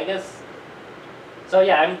 I guess. So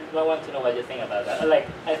yeah, I want to know what you think about that. Like,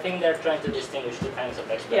 I think they're trying to distinguish two kinds of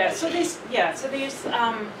explanations. So there's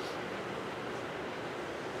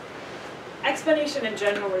explanation in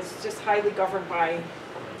general is just highly governed by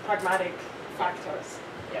pragmatic factors.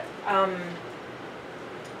 Yeah.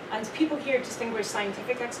 And people here distinguish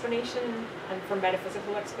scientific explanation and from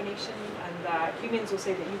metaphysical explanation, and humans will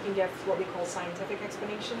say that you can give what we call scientific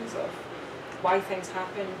explanations of why things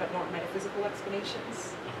happen, but not metaphysical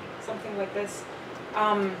explanations, something like this.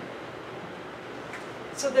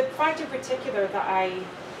 So the fact in particular that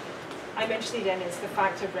I'm interested in is the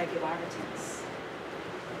fact of regularities.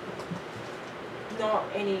 Not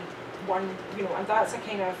any one, and that's a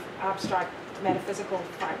kind of abstract metaphysical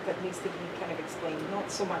fact that needs to be kind of explained, not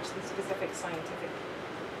so much the specific scientific,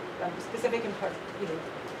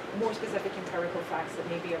 more specific empirical facts that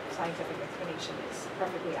maybe a scientific explanation is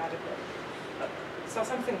perfectly adequate. So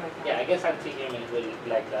something like that. Yeah, I guess anti-humans will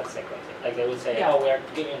like that second thing. Like they would say, yeah. oh, we are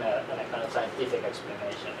giving a kind of scientific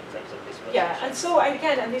explanation in terms of this position. Yeah, and so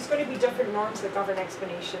again, and there's going to be different norms that govern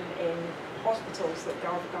explanation in hospitals that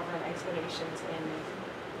govern explanations in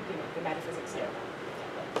the metaphysics. Yeah.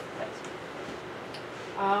 Thanks.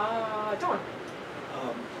 Don.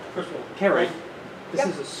 First of all, Kerry, this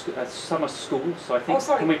is a summer school, so I think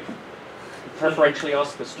can we preferentially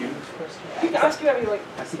ask the students questions? You can ask whoever you like.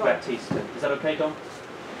 I see Baptiste. Is that okay, Don?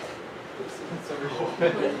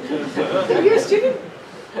 Are you a student?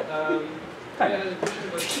 I had a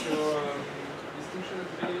question about your distinction at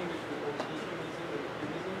the beginning between anti-humanism and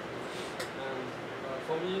humanism. And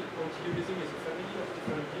for me, anti-humanism is a family of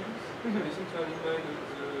different views. I seem to have in mind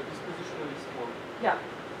the dispositionalist one. Yeah.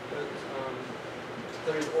 But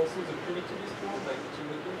there is also the primitivist one, like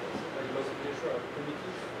Humeanism, like laws of nature are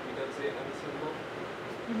primitive. We can say Anderson one.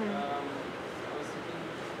 I was thinking,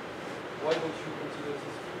 why don't you consider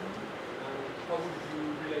this view? And how would you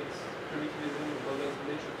relate primitivism and laws of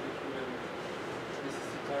nature to human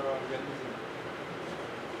necessitarianism?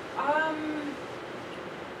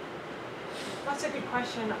 That's a good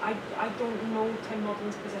question. I don't know Tim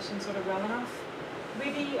Maudlin's position sort of well enough.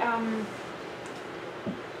 Maybe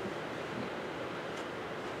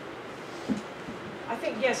I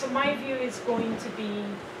think, yeah, so my view is going to be,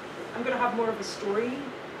 I'm going to have more of a story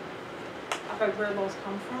about where laws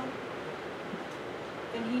come from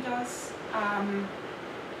than he does.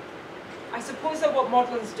 I suppose that what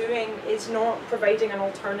modeling's doing is not providing an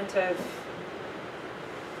alternative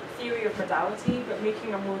theory of modality, but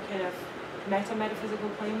making a more kind of meta-metaphysical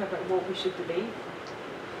claim about what we should debate.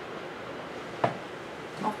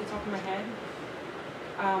 Off the top of my head,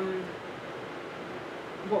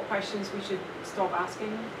 what questions we should stop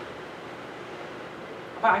asking.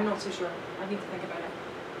 But I'm not so sure. I need to think about it.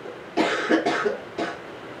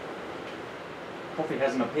 Coffee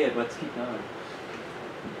hasn't appeared, let's keep going.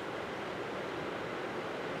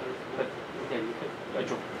 But, yeah, you could.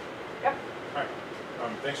 Yep. Hi.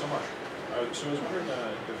 Thanks so much. So I was wondering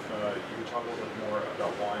if you could talk a little bit more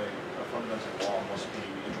about why a fundamental law must be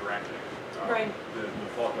interacting. Right. The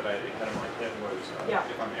thought that I had in my head was,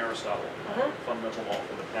 if I'm Aristotle, fundamental law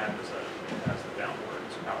for the pen is that it has the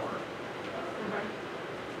downwards power.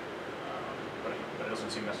 But it doesn't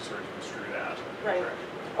seem necessary to construe that. Right.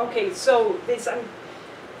 Okay, so this,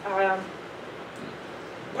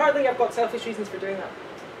 partly I've got selfish reasons for doing that.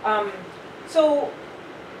 So,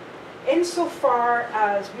 insofar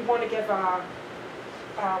as we want to give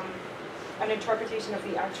an interpretation of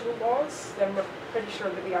the actual laws, then we're pretty sure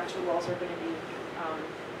that the actual laws are going to be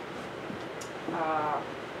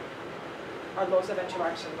our laws of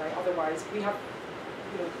interaction, right? Otherwise, we have,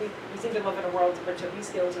 we seem to live in a world in which at least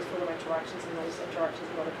scales is full of interactions, and those interactions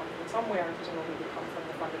have got to come from somewhere, and presumably they come from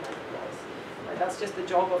the fundamental laws. Right? That's just the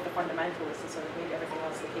job of the fundamentalists, to sort of make everything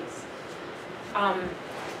else the case.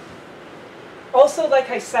 Also, like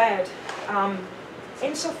I said,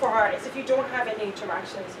 insofar as if you don't have any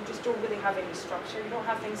interactions, you just don't really have any structure. You don't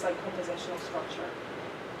have things like compositional structure.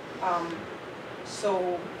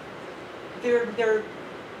 So there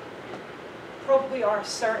probably are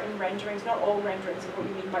certain renderings, not all renderings of what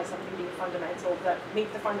you mean by something being fundamental, that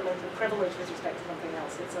make the fundamental privilege with respect to something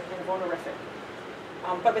else. It's a kind of honorific.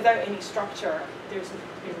 But without any structure, there's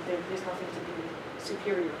nothing to be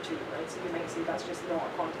superior to, right? So you might say that's just not a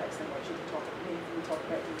context in which you can talk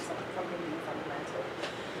about something being fundamental.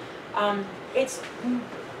 It's,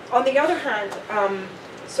 on the other hand,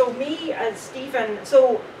 so me as Stephen,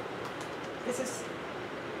 so this is,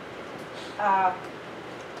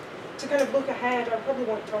 to kind of look ahead, I probably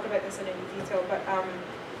won't talk about this in any detail, but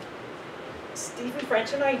Stephen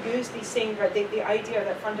French and I use these same, the idea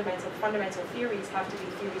that fundamental theories have to be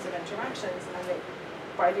theories of interactions, and that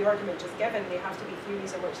by the argument just given, they have to be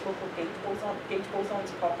theories in which local gauge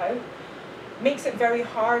bosons pop out, makes it very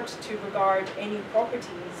hard to regard any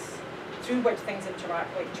properties through which things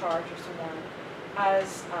interact, like charge or so on,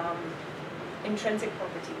 as intrinsic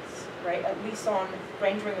properties, right? At least on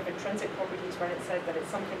rendering of intrinsic properties when it said that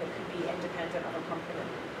it's something that could be independent of a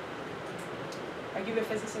complement. Are you a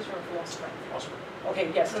physicist or a philosopher? Philosopher.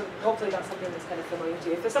 Okay, yeah, so hopefully that's something that's kind of familiar to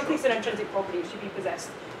you. If there's something's an intrinsic property, it should be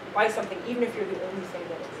possessed by something, even if you're the only thing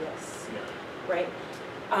that exists, right?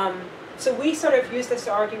 So we sort of use this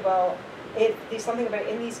to argue, well, there's something about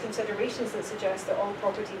in these considerations that suggests that all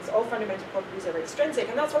fundamental properties are extrinsic,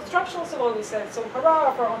 and that's what structuralists have always said, so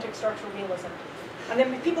hurrah for ontic structural realism. And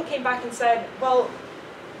then people came back and said, well,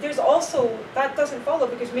 there's also, that doesn't follow,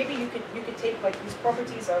 because maybe you could take like these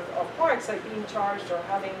properties of quarks, like being charged or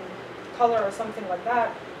having color or something like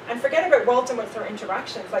that, and forget about worlds in which there are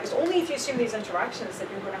interactions. Like, it's only if you assume these interactions that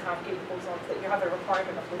you're going to have gauge bosons, that you have a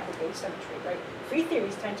requirement of local gauge symmetry, right? Free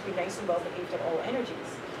theories tend to be nice and well behaved at all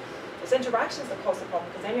energies. It's interactions that cause the problem,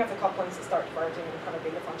 because then you have the couplings that start diverging and kind of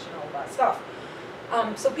beta function and all that stuff.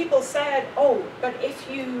 So people said, oh, but if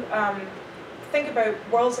you think about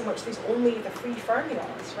worlds in which there's only the free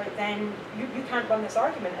fermions, right, then you can't run this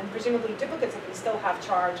argument, and presumably duplicates of these still have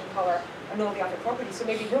charge and color and all the other properties. So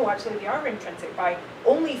maybe, no, actually they are intrinsic. By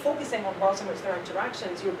only focusing on worlds in which there are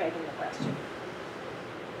interactions, you're begging the question.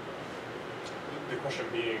 The question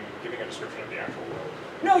being, giving a description of the actual world.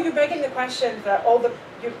 No, you're begging the question that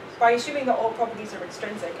by assuming that all properties are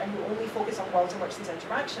extrinsic and you only focus on worlds in which there's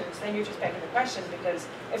interactions, then you're just begging the question, because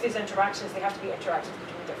if there's interactions, they have to be interactions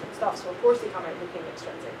between different stuff. So of course they come out looking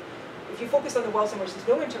extrinsic. If you focus on the worlds in which there's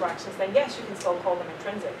no interactions, then yes, you can still call them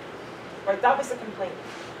intrinsic. Right? That was the complaint.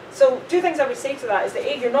 So two things I would say to that is that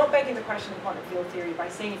A, you're not begging the question of quantum field theory by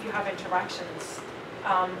saying if you have interactions,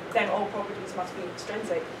 then all properties must be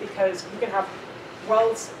extrinsic, because you can have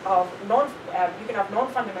worlds of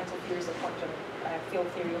non-fundamental theories of quantum field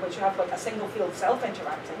theory, in which you have like a single field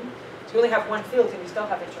self-interacting. So you only have one field and you still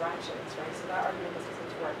have interactions, right? So that argument doesn't seem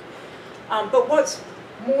to work. But what's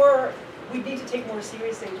more, we need to take more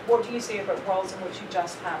seriously is, what do you say about worlds in which you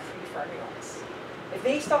just have free fermions? If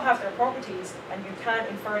they still have their properties and you can't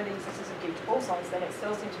infer the existence of gauge bosons, then it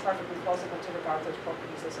still seems perfectly plausible to regard those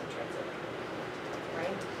properties as intrinsic,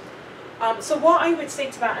 right? So what I would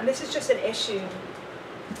say to that, and this is just an issue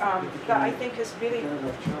that I think is really...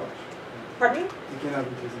 Pardon? You can have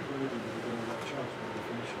intrinsic property, but you can have charge by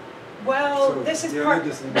definition. Well, So this is they're part. not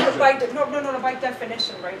the same No, by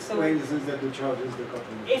definition, right? So. Well, in the sense that the charge is the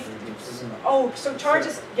coupling. So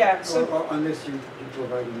charges, yeah. So or unless you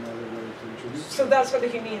provide another way to introduce. So that's what the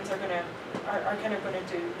Humeans are kind of gonna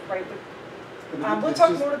do, right? But, we'll it's talk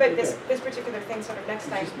just, more about this particular thing sort of next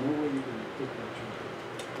time. There's just no way you can take that charge.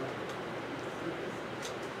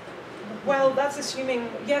 Well, that's assuming,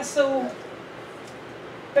 yeah. So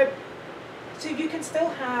you can still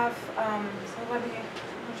have. So let me. I'm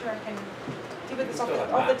not sure I can do with this off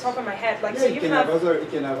the top of my head. Like, yeah, so you can have other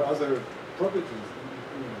properties.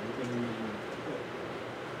 You know, you can imagine.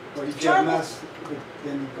 But if you have mass,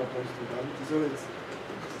 then it couples to gravity. So it's.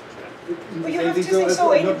 But you have to say so.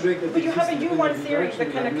 But you have a U1 theory, the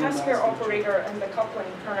kind of Casimir operator and the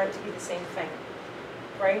coupling turn out to be the same thing,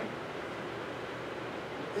 right?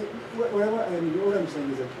 Whatever, I mean, what I'm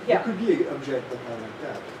saying is that there could be an object that are like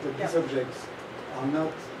that, but these objects are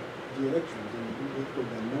not the electrons, and we call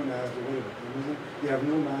them monads or whatever. They have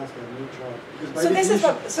no mass, they have no charge. Because by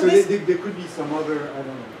definition, there could be some other, I don't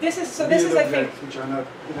know. This is I think which are not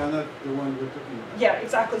the one we're talking about. Yeah,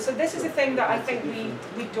 exactly. So this is a thing that I think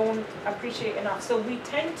we don't appreciate enough. So we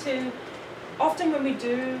tend to, often when we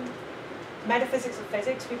do metaphysics of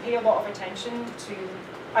physics, we pay a lot of attention to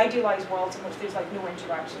idealized worlds in which there's like no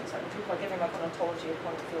interactions, like people are giving like an ontology of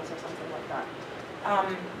quantum fields or something like that.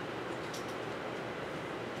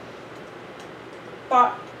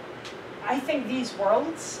 But I think these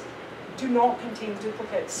worlds do not contain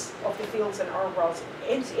duplicates of the fields in our worlds.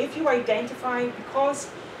 If you identify, because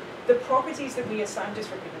the properties that we assign,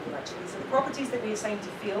 just repeating them actually, so the properties that we assign to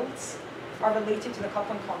fields are related to the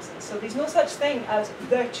coupling constants. So there's no such thing as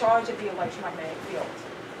the charge of the electromagnetic field.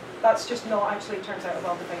 That's just not actually, turns out, a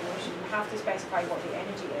well-defined notion. You have to specify what the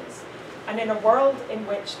energy is. And in a world in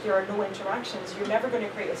which there are no interactions, you're never going to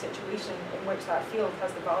create a situation in which that field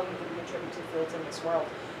has the value that we attribute to fields in this world.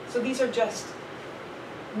 So these are just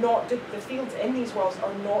not, the fields in these worlds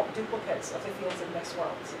are not duplicates of the fields in this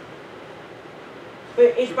world.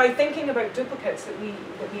 But it's by thinking about duplicates that we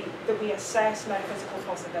assess metaphysical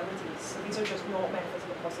possibilities. So these are just not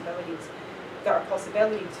metaphysical possibilities. There are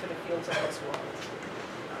possibilities for the fields of this world.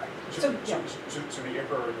 So the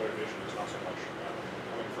inquiry motivation is not so much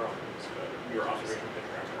coming from your observation of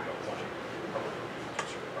interaction, but wanting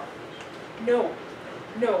properties.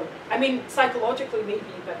 No. I mean, psychologically maybe,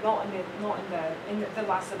 but not in the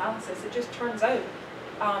last analysis. It just turns out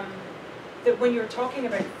that when you're talking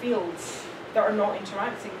about fields that are not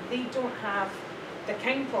interacting, they don't have the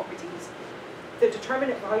kind properties, the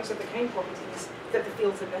determinate values of the kind properties that the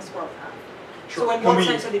fields in this world have. Sure. So in one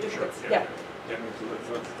sense, are they duplicates? Sure. Yeah.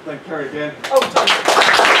 Let's thank Kerry again. Oh, sorry.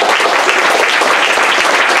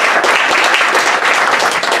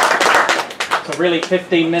 So really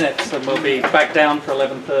 15 minutes and we'll be back down for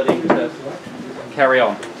 11:30 to carry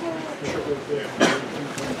on.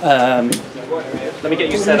 Let me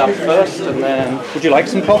get you set up first and then, would you like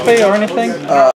some coffee or anything?